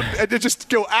field and just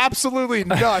go absolutely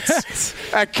nuts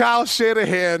at Kyle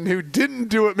Shanahan, who didn't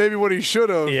do it maybe when he should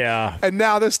have? Yeah. And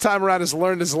now this time around has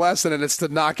learned his lesson, and it's to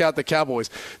knock out the Cowboys.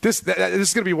 This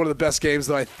is going to be one of the best games,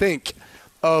 though, I think,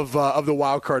 of the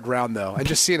wild card round, though, and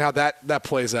just seeing how that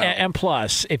plays out. And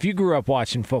plus, if you grew up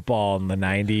watching football in the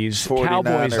 90s, 49ers,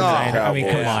 Cowboys, I mean,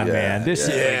 come on, man. This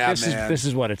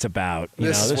is what it's about.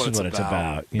 This is what it's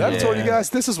about. I've told you guys,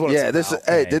 this is what it's about.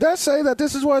 Hey, did I say that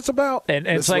this is what it's about? And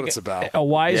this it's is like what it's about. A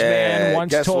wise man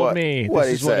once told me What'd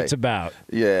this is he what say? it's about.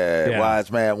 Yeah,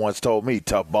 wise man once told me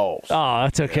tough balls. Oh,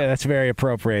 that's okay. That's very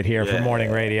appropriate here for morning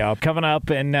radio. Coming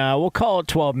up, and we'll call it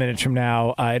 12 minutes from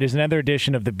now. It is another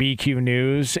edition of the BQ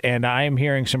News, and I am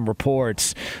hearing some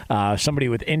reports, somebody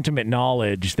with intimate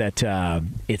knowledge that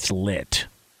it's lit.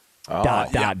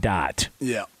 Dot.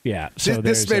 Yeah. Yeah. So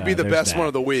this may be the best that. one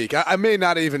of the week. I may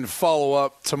not even follow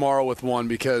up tomorrow with one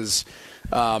because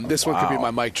this one could be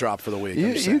my mic drop for the week.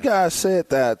 You guys said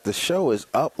that the show is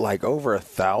up like over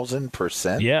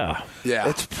 1,000%. Yeah.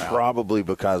 It's probably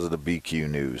because of the BQ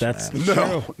News. That's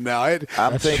true.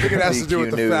 I'm thinking it has to do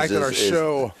with the fact that our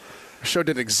show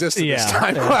didn't exist at this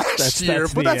time last year,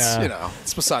 but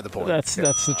it's beside the point. That's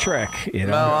the trick.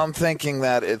 No, I'm thinking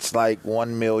that it's like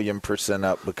 1,000,000%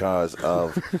 up because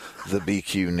of the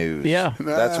BQ News. Yeah,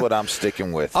 that's what I'm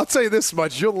sticking with. I'll tell you this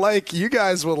much: you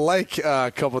guys will like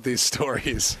a couple of these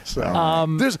stories. So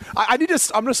I'm going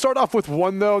to start off with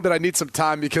one though that I need some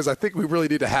time because I think we really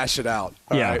need to hash it out.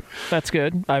 All right? That's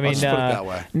good. I mean, just put it that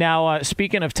way. Now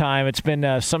speaking of time, it's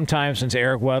been some time since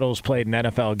Eric Weddle's played an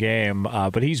NFL game,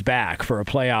 but he's back for a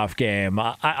playoff game.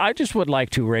 I just would like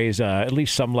to raise at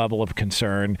least some level of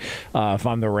concern if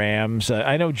I'm the Rams.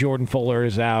 I know Jordan Fuller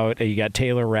is out. You got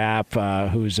Taylor Rapp,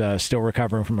 who's still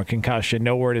recovering from a concussion.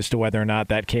 No word as to whether or not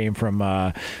that came from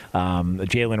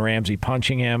Jalen Ramsey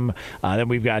punching him. Then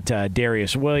we've got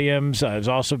Darius Williams, who's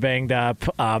also banged up.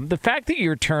 The fact that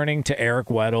you're turning to Eric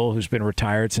Weddle, who's been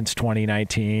retired since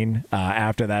 2019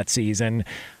 after that season,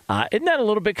 isn't that a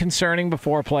little bit concerning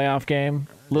before a playoff game?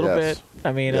 A little bit.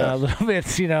 I mean, a little bit,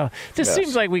 just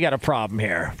seems like we got a problem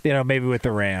here, maybe with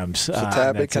the Rams. It's a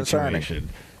tad bit concerning.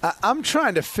 I'm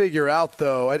trying to figure out,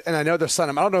 though, and I know they're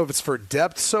signing him. I don't know if it's for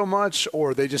depth so much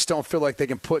or they just don't feel like they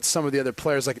can put some of the other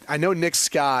players. Like I know Nick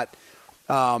Scott,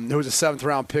 who was a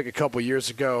 7th-round pick a couple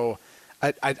years ago,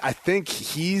 I think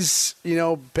he's,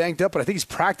 banged up, but I think he's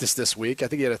practiced this week. I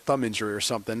think he had a thumb injury or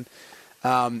something.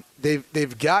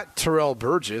 They've got Terrell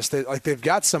Burgess. They've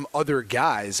got some other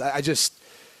guys.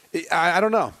 I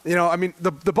don't know. I mean,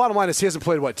 the bottom line is he hasn't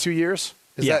played, 2 years?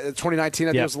 Is that 2019,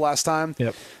 I think was the last time?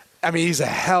 Yep. I mean, he's a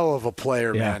hell of a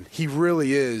player, man. He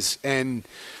really is. And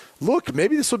look,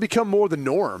 maybe this will become more the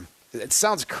norm it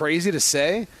sounds crazy to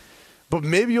say, but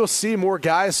maybe you'll see more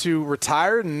guys who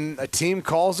retired and a team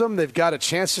calls them. They've got a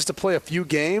chance just to play a few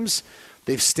games.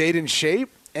 They've stayed in shape,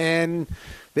 and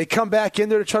they come back in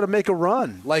there to try to make a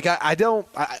run. Like, it's going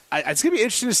to be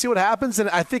interesting to see what happens, and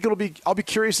I think I'll be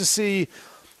curious to see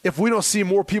if we don't see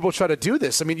more people try to do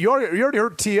this. I mean, you already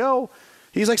heard T.O.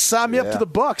 He's like, sign me up to the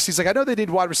Bucs. He's like, I know they need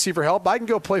wide receiver help. I can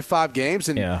go play 5 games.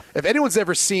 And if anyone's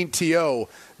ever seen T.O.,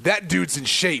 that dude's in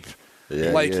shape.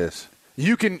 Yeah, like, he is.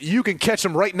 You can catch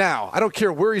him right now. I don't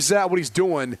care where he's at, what he's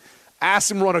doing.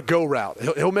 Ask him run a go route.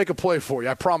 He'll make a play for you.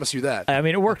 I promise you that. I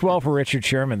mean, it worked well for Richard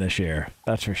Sherman this year.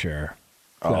 That's for sure.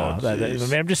 So,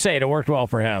 I'm just saying it worked well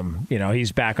for him. You know,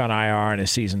 he's back on IR and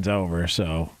his season's over.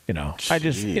 So, I'm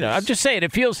just saying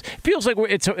it feels like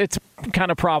it's kind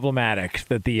of problematic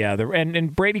that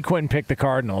and Brady Quinn picked the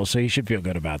Cardinals, so he should feel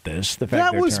good about this.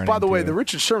 That was, by the way, the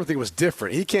Richard Sherman thing was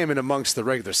different. He came in amongst the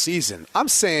regular season. I'm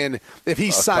saying if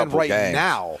he's signed right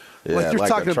now. Yeah, like you're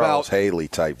talking a Charles about Haley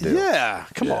type deal. Yeah,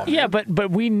 come on. Yeah,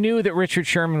 but we knew that Richard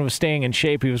Sherman was staying in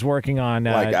shape. He was working on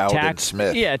like Alden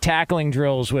Smith. Yeah, tackling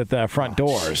drills with front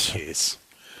doors. Jeez.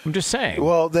 I'm just saying.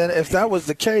 Well, then if that was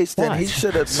the case, then he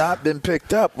should have not been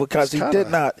picked up because he did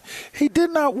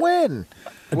not win.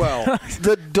 Well,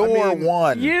 the door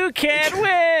won. You can't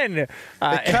win. It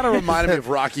kind of reminded me of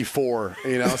Rocky IV.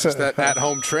 It's just that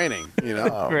at-home training.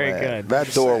 Very good.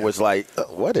 That door was like,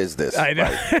 what is this? I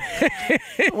know.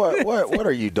 Like, what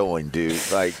are you doing, dude?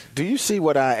 Like, do you see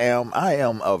what I am? I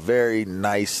am a very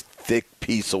nice, thick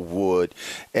piece of wood,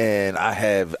 and I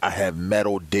have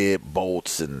metal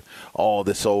deadbolts and all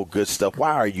this old good stuff.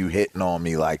 Why are you hitting on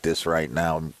me like this right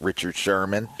now, Richard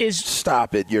Sherman?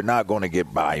 Stop it. You're not going to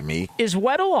get by me. Is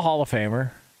Weddle a Hall of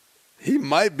Famer? He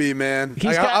might be, man.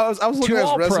 I was looking 2 at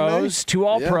his resume. All-Pros, 2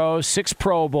 All-Pros, 6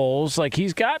 Pro Bowls. Like,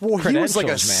 he's got credentials, he was like a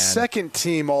man.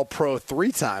 second-team All-Pro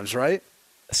 3 times, right?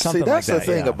 Something that's like that,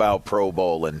 the thing about Pro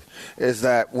Bowling is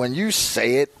that when you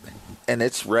say it and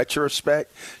it's retrospect,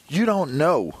 you don't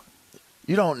know.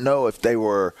 You don't know if they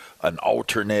were an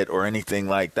alternate or anything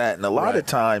like that. And a lot of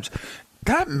times,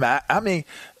 in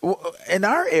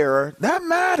our era, that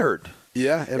mattered.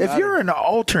 Yeah. If you're an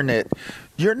alternate,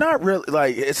 you're not really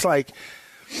like, it's like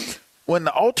when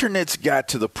the alternates got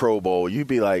to the Pro Bowl, you'd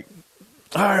be like,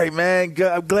 all right, man,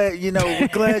 I'm glad, we're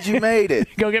glad you made it.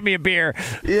 Go get me a beer.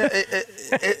 Yeah,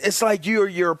 it's like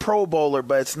you're a Pro Bowler,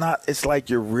 but it's not. It's like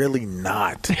you're really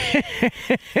not.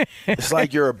 It's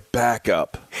like you're a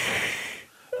backup.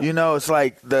 It's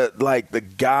like the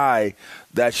guy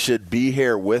that should be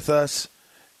here with us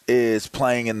is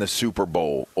playing in the Super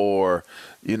Bowl, or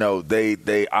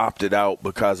they opted out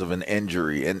because of an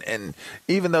injury, and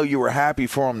even though you were happy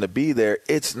for him to be there,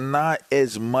 it's not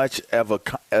as much of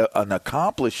an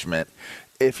accomplishment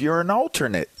if you're an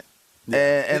alternate.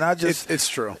 And it's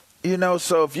true.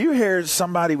 So if you hear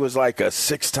somebody was like a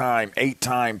 6-time,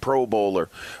 8-time Pro Bowler,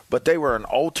 but they were an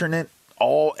alternate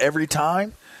every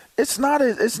time, it's not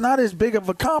as big of an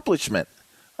accomplishment.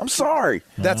 I'm sorry.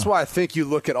 That's why I think you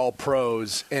look at all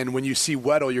pros, and when you see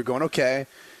Weddle, you're going, okay,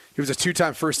 he was a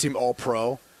 2-time first-team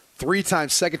All-Pro, 3-time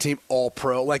second-team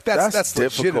All-Pro. Like, that's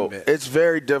difficult. Legitimate. It's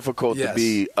very difficult to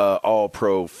be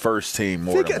All-Pro first-team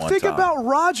more than one time. Think about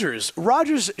Rodgers.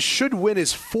 Rodgers should win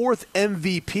his 4th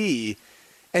MVP,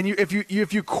 and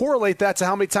if you correlate that to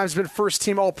how many times he's been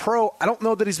first-team All-Pro, I don't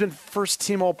know that he's been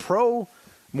first-team All-Pro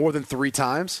more than 3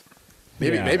 times.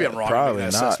 Maybe I'm wrong in that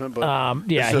assessment. But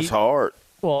it's just hard.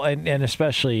 Well, and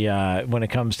especially when it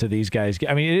comes to these guys,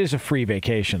 I mean, it is a free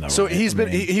vacation, though. So right? he's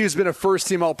been a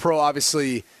first-team All-Pro,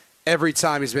 obviously, every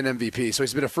time he's been MVP. So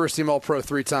he's been a first-team All-Pro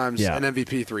 3 times and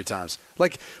MVP 3 times.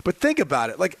 Like, but think about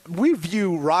it. Like, we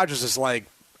view Rodgers as like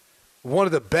one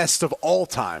of the best of all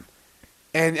time,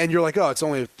 and you're like, oh, it's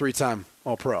only a 3-time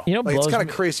All-Pro. It's kind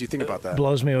of crazy. You think about that.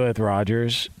 Blows me with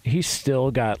Rodgers. He's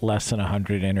still got less than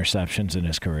 100 interceptions in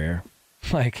his career.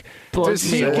 Like, does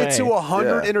he get to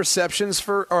 100 interceptions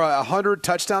or 100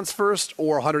 touchdowns first,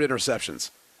 or 100 interceptions?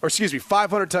 Or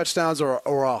 500 touchdowns or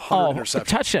 100 interceptions?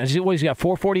 Touchdowns. He's got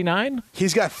 449?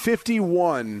 He's got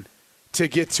 51 to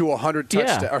get to 100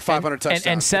 touchdowns or 500 touchdowns.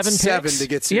 And 7 picks. To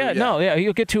get to.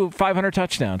 He'll get to 500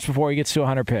 touchdowns before he gets to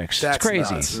 100 picks. That's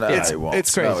crazy.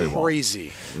 It's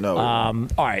crazy. No. All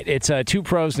right, it's 2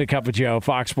 Pros and a Cup of Joe,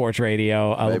 Fox Sports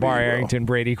Radio. LeVar Arrington,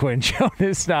 Brady Quinn,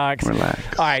 Jonas Knox. Relax.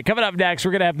 All right, coming up next,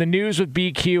 we're going to have the news with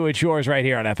BQ. It's yours right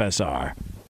here on FSR.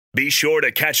 Be sure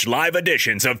to catch live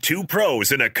editions of 2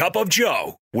 Pros and a Cup of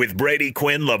Joe with Brady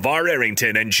Quinn, LeVar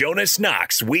Arrington, and Jonas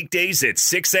Knox weekdays at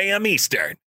 6 a.m.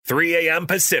 Eastern, 3 a.m.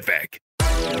 Pacific.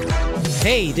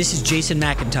 Hey, this is Jason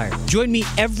McIntyre. Join me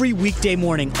every weekday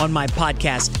morning on my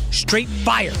podcast, Straight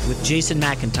Fire with Jason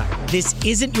McIntyre. This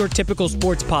isn't your typical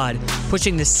sports pod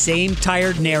pushing the same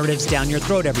tired narratives down your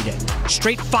throat every day.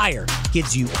 Straight Fire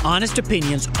gives you honest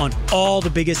opinions on all the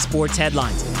biggest sports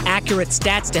headlines, accurate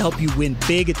stats to help you win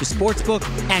big at the sportsbook,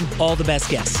 and all the best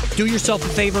guests. Do yourself a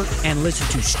favor and listen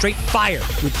to Straight Fire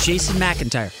with Jason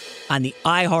McIntyre on the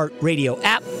iHeartRadio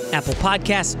app, Apple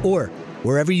Podcasts, or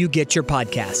wherever you get your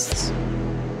podcasts.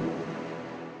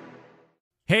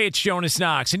 Hey, it's Jonas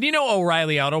Knox, and you know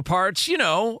O'Reilly Auto Parts, you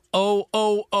know,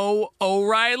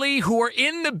 O'Reilly, who are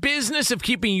in the business of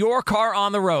keeping your car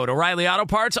on the road. O'Reilly Auto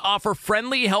Parts offer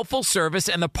friendly, helpful service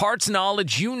and the parts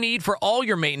knowledge you need for all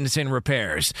your maintenance and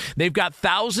repairs. They've got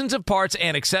thousands of parts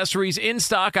and accessories in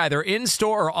stock, either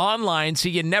in-store or online, so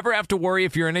you never have to worry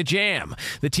if you're in a jam.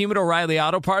 The team at O'Reilly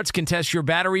Auto Parts can test your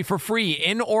battery for free,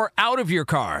 in or out of your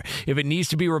car. If it needs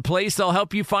to be replaced, they'll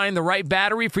help you find the right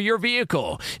battery for your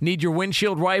vehicle. Need your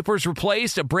windshield wipers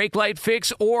replaced, a brake light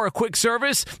fix, or a quick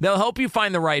service? They'll help you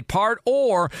find the right part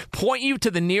or point you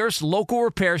to the nearest local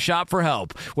repair shop for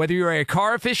help. Whether you're a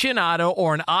car aficionado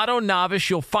or an auto novice,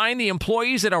 you'll find the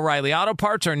employees at O'Reilly Auto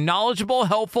Parts are knowledgeable,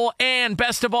 helpful, and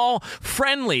best of all,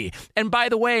 friendly. And by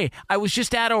the way, I was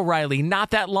just at O'Reilly not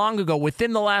that long ago,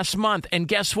 within the last month, and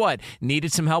guess what?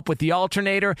 Needed some help with the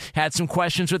alternator, had some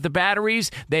questions with the batteries.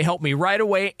 They helped me right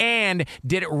away and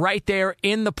did it right there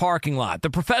in the parking lot. The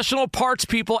professional parts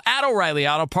people at O'Reilly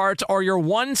Auto Parts are your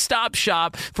one-stop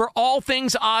shop for all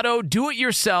things auto,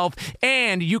 do-it-yourself,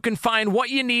 and you can find what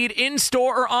you need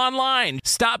in-store or online.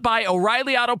 Stop by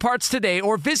O'Reilly Auto Parts today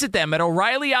or visit them at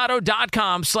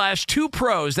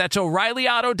O'ReillyAuto.com/2pros. That's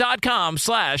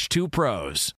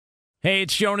O'ReillyAuto.com/2pros. Hey,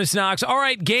 it's Jonas Knox. All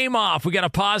right, game off. We got to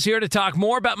pause here to talk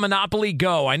more about Monopoly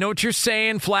Go. I know what you're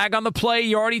saying, flag on the play.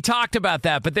 You already talked about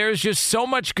that, but there's just so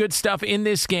much good stuff in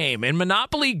this game. In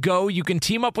Monopoly Go, you can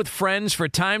team up with friends for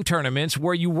time tournaments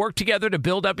where you work together to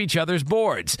build up each other's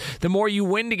boards. The more you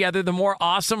win together, the more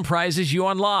awesome prizes you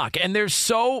unlock, and there's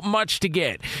so much to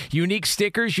get. Unique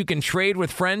stickers you can trade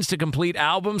with friends to complete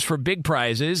albums for big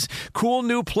prizes, cool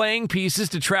new playing pieces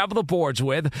to travel the boards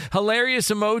with, hilarious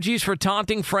emojis for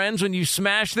taunting friends when you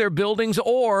smash their buildings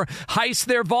or heist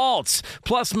their vaults.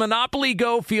 Plus, Monopoly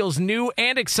Go feels new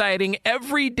and exciting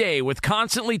every day with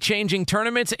constantly changing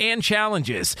tournaments and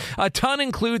challenges. A ton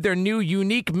include their new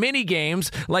unique mini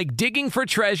games like digging for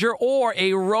treasure or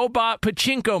a robot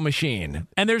pachinko machine.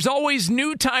 And there's always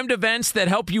new timed events that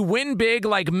help you win big,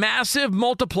 like massive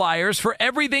multipliers for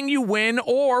everything you win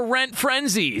or rent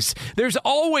frenzies. There's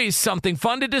always something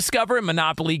fun to discover in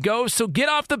Monopoly Go, so get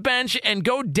off the bench and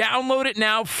go download it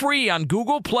now free on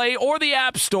Google Play or the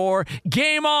App Store.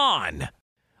 Game on!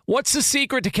 What's the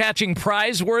secret to catching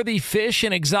prize-worthy fish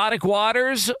in exotic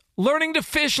waters? Learning to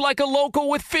fish like a local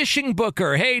with Fishing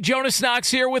Booker. Hey, Jonas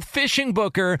Knox here with Fishing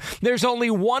Booker. There's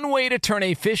only one way to turn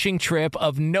a fishing trip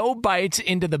of no bites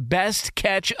into the best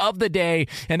catch of the day,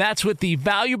 and that's with the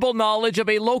valuable knowledge of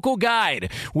a local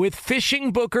guide. With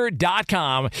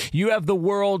FishingBooker.com, you have the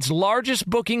world's largest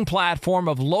booking platform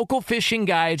of local fishing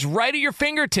guides right at your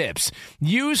fingertips.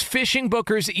 Use Fishing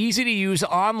Booker's easy-to-use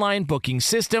online booking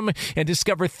system and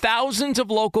discover thousands of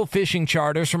local fishing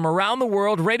charters from around the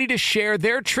world ready to share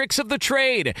their tricks of the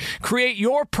trade. Create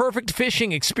your perfect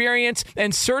fishing experience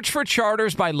and search for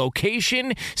charters by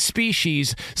location,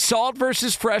 species, salt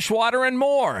versus freshwater, and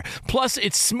more. Plus,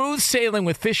 it's smooth sailing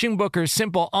with Fishing Booker's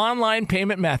simple online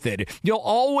payment method. You'll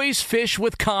always fish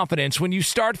with confidence when you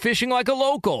start fishing like a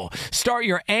local. Start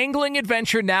your angling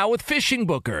adventure now with Fishing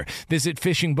Booker. Visit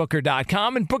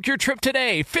FishingBooker.com and book your trip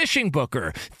today. Fishing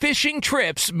Booker. Fishing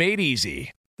trips made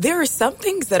easy. There are some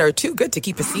things that are too good to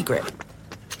keep a secret.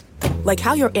 Like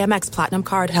how your Amex Platinum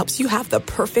card helps you have the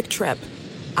perfect trip.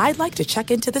 I'd like to check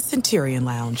into the Centurion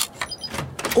Lounge.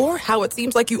 Or how it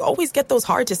seems like you always get those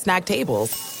hard-to-snag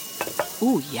tables.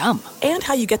 Ooh, yum. And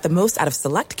how you get the most out of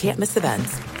select can't-miss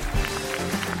events.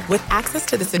 With access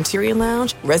to the Centurion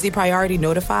Lounge, Resi Priority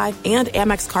Notify, and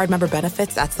Amex card member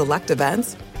benefits at select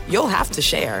events, you'll have to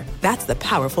share. That's the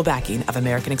powerful backing of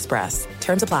American Express.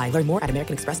 Terms apply. Learn more at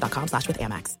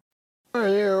americanexpress.com/withAmex.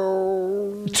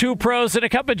 Two pros and a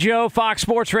cup of Joe, Fox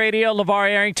Sports Radio. LeVar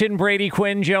Arrington, Brady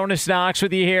Quinn, Jonas Knox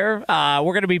with you here.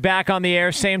 We're going to be back on the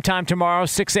air same time tomorrow,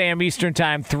 6 a.m. Eastern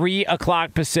Time, 3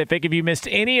 o'clock Pacific. If you missed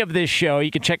any of this show,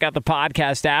 you can check out the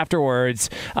podcast afterwards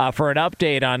for an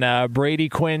update on Brady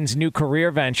Quinn's new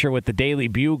career venture with the Daily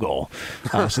Bugle.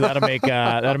 So that'll make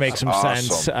some awesome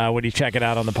sense when you check it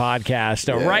out on the podcast.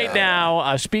 Yeah. Right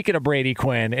now, speaking of Brady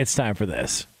Quinn, it's time for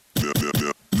this.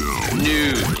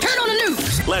 News. Turn on the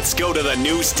news. Let's go to the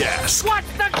news desk. What's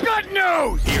the good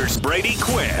news? Here's Brady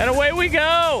Quinn. And away we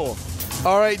go.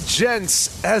 All right,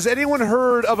 gents, has anyone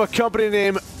heard of a company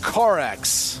named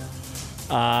CarX?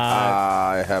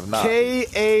 I have not.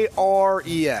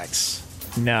 Karex.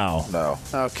 No.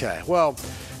 Okay. Well,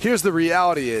 here's the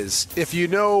reality is, if you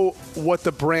know what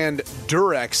the brand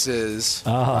Durex is,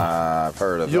 I've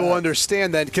heard of you'll that.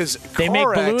 understand that because They make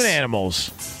balloon animals.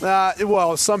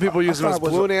 Well, some people use them as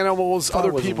balloon animals.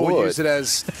 Other was people wood. use it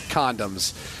as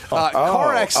condoms.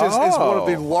 CarX is one of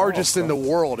the largest in the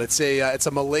world. It's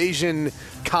a Malaysian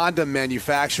condom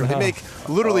manufacturer. They make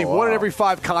literally 1 in every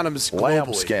 5 condoms globally.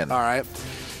 Lambskin. All right.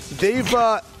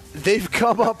 They've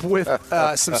come up with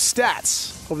some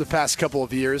stats over the past couple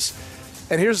of years,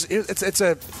 and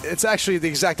it's actually the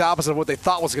exact opposite of what they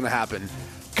thought was going to happen.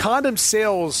 Condom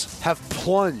sales have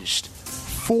plunged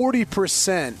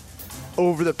 40%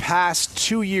 over the past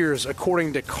 2 years,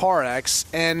 according to CarX,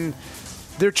 and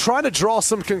they're trying to draw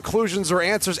some conclusions or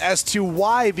answers as to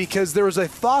why, because there was a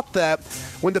thought that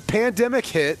when the pandemic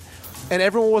hit and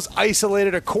everyone was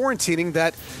isolated or quarantining,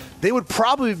 that they would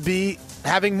probably be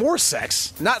having more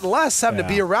sex, not less, having to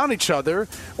be around each other,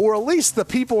 or at least the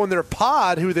people in their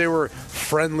pod who they were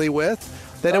friendly with,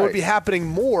 that it would be happening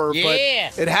more, but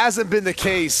it hasn't been the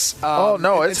case.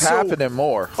 It's happening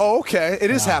more. Oh, okay.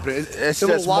 It is happening. It's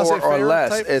just more or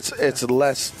less. It's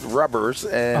less rubbers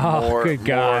and more. Good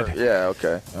God. More, yeah,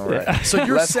 okay. All right. So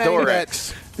you're less saying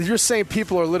Durex. you're saying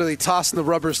people are literally tossing the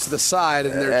rubbers to the side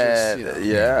and they're just,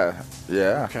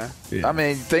 Yeah. Okay. Yeah. I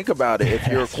mean, think about it. If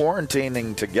you're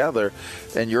quarantining together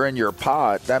and you're in your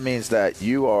pod, that means that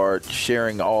you are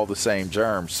sharing all the same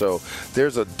germs. So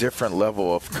there's a different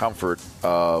level of comfort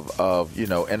of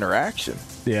interaction.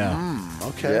 Yeah.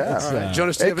 Okay. Yeah. All right.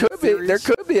 Jonas, do you have any theories? There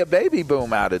could be a baby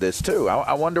boom out of this too.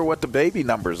 I wonder what the baby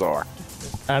numbers are.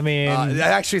 I mean, I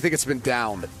actually think it's been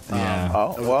down.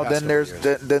 Then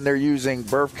they're using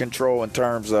birth control in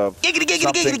terms of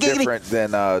something different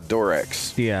than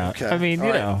Durex. Yeah. Okay. I mean,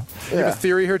 you know. You have a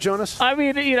theory here, Jonas? I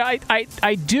mean,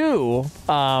 I do,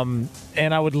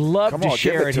 and I would love to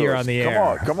share it here on the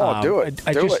air. Come on, do it.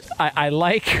 I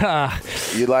like.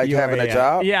 You like having a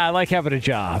job? Yeah, I like having a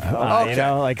job. Okay.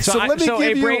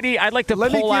 Hey, Brady, I'd like to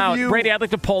pull out. Brady, I'd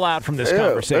like to pull out from this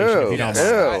conversation if you don't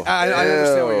mind. I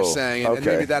understand what you're saying, and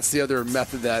Okay. maybe that's the other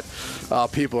method that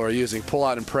people are using: pull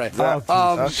out and pray.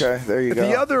 Okay, there you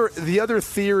go. The other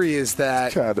theory is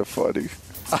that kind of funny.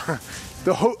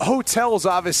 The hotels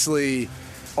obviously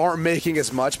aren't making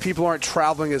as much. People aren't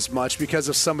traveling as much because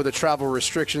of some of the travel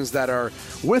restrictions that are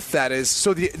with that.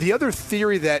 So the other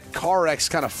theory that CarX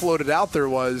kind of floated out there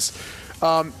was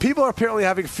people are apparently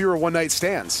having fewer one-night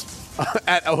stands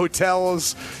at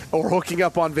hotels or hooking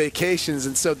up on vacations.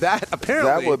 And so that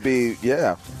apparently... That would be,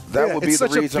 that would be the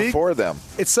reason for them.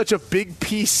 It's such a big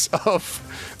piece of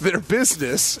their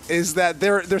business is that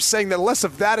they're saying that less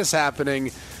of that is happening.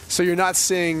 So you're not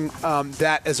seeing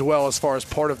that as well as far as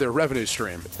part of their revenue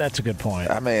stream. That's a good point.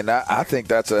 I mean, I think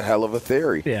that's a hell of a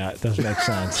theory. Yeah, it does make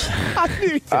sense.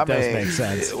 It does make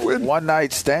sense. One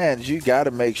night stands, you got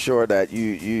to make sure that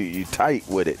you tight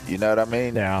with it. You know what I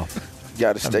mean? Yeah. You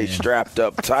got to stay strapped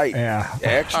up tight. Yeah.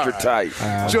 Extra tight.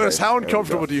 Jonas, how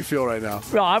uncomfortable do you feel right now?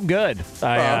 No, I'm good.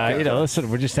 Listen,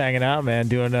 we're just hanging out, man,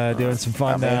 doing some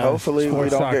fun. Hopefully we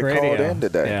don't get called in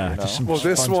today. Yeah. You know? Just some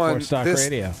fun sports talk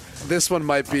radio. This one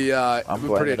might be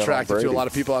pretty attractive to a lot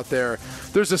of people out there.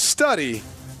 There's a study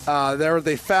there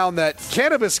they found that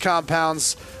cannabis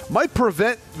compounds might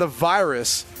prevent the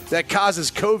virus that causes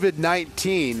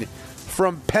COVID-19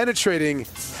 from penetrating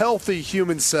healthy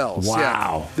human cells. Wow.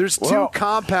 Yeah. There's two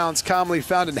compounds commonly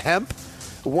found in hemp.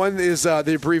 One is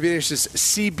the abbreviation is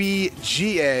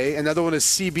CBGA, and the other one is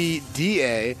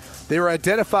CBDA. They were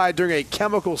identified during a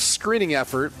chemical screening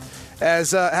effort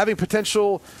as having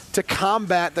potential to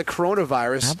combat the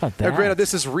coronavirus. How about that? Now, granted,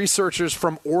 this is researchers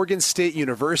from Oregon State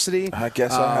University. I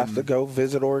guess I'll have to go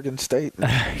visit Oregon State.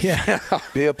 Yeah.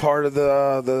 Be a part of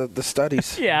the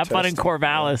studies. Yeah, have fun in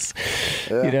Corvallis.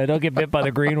 Yeah. Don't get bit by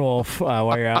the green wolf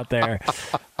while you're out there.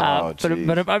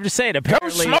 But I'm just saying,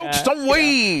 apparently, go smoke some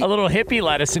weed. A little hippie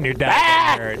lettuce in your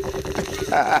diet.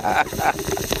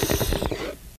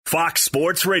 Fox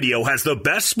Sports Radio has the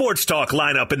best sports talk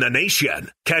lineup in the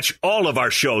nation. Catch all of our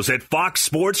shows at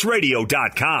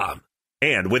foxsportsradio.com.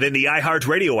 And within the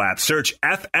iHeartRadio app, search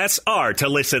FSR to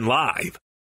listen live.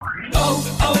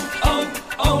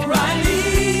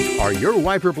 O'Reilly. Are your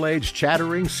wiper blades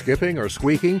chattering, skipping, or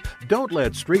squeaking? Don't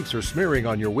let streaks or smearing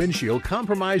on your windshield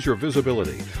compromise your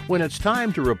visibility. When it's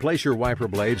time to replace your wiper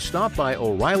blades, stop by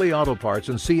O'Reilly Auto Parts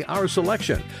and see our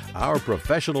selection. Our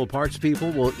professional parts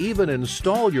people will even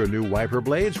install your new wiper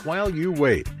blades while you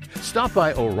wait. Stop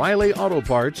by O'Reilly Auto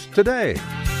Parts today.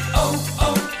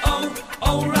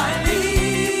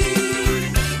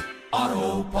 O'Reilly Auto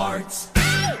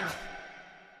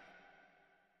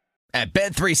At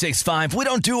Bet365, we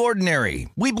don't do ordinary.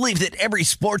 We believe that every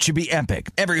sport should be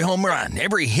epic. Every home run,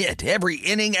 every hit, every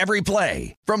inning, every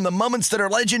play. From the moments that are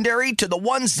legendary to the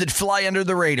ones that fly under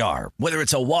the radar. Whether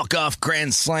it's a walk-off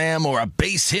grand slam or a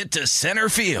base hit to center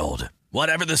field.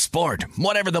 Whatever the sport,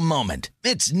 whatever the moment.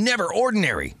 It's never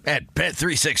ordinary at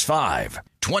Bet365.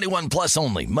 21 plus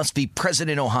only. Must be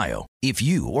present in Ohio. If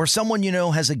you or someone you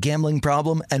know has a gambling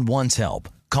problem and wants help,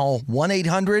 call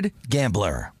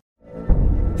 1-800-GAMBLER.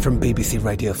 From BBC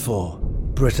Radio 4,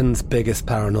 Britain's biggest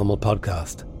paranormal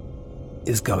podcast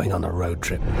is going on a road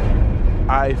trip.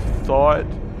 I thought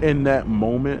in that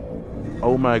moment,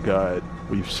 oh my God,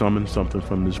 we've summoned something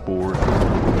from this board.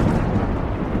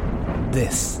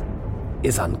 This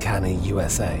is Uncanny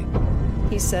USA.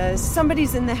 He says,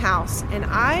 somebody's in the house, and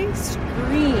I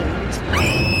screamed.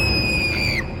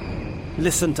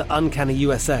 Listen to Uncanny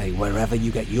USA wherever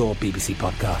you get your BBC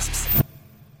podcasts,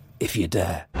 if you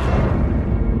dare.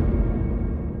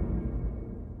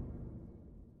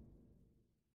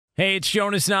 Hey, it's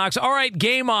Jonas Knox. All right,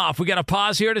 game off. We got to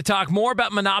pause here to talk more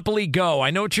about Monopoly Go. I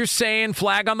know what you're saying,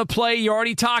 flag on the play. You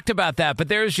already talked about that, but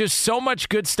there's just so much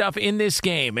good stuff in this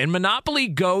game. In Monopoly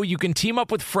Go, you can team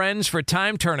up with friends for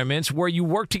time tournaments where you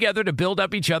work together to build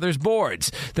up each other's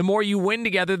boards. The more you win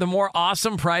together, the more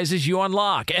awesome prizes you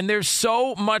unlock. And there's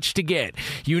so much to get.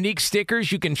 Unique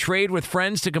stickers you can trade with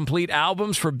friends to complete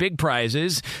albums for big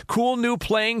prizes. Cool new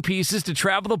playing pieces to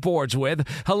travel the boards with.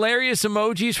 Hilarious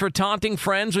emojis for taunting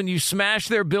friends when you smash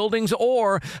their buildings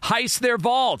or heist their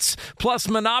vaults. Plus,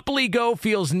 Monopoly Go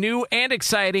feels new and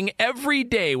exciting every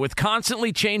day with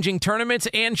constantly changing tournaments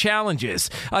and challenges.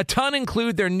 A ton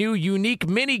include their new unique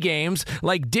mini games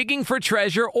like digging for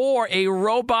treasure or a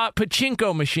robot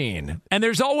pachinko machine. And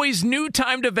there's always new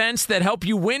timed events that help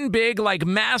you win big, like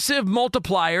massive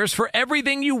multipliers for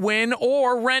everything you win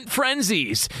or rent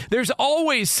frenzies. There's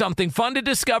always something fun to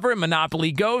discover in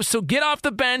Monopoly Go, so get off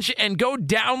the bench and go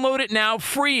download it now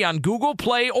free on Google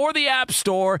Play or the App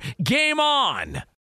Store. Game on!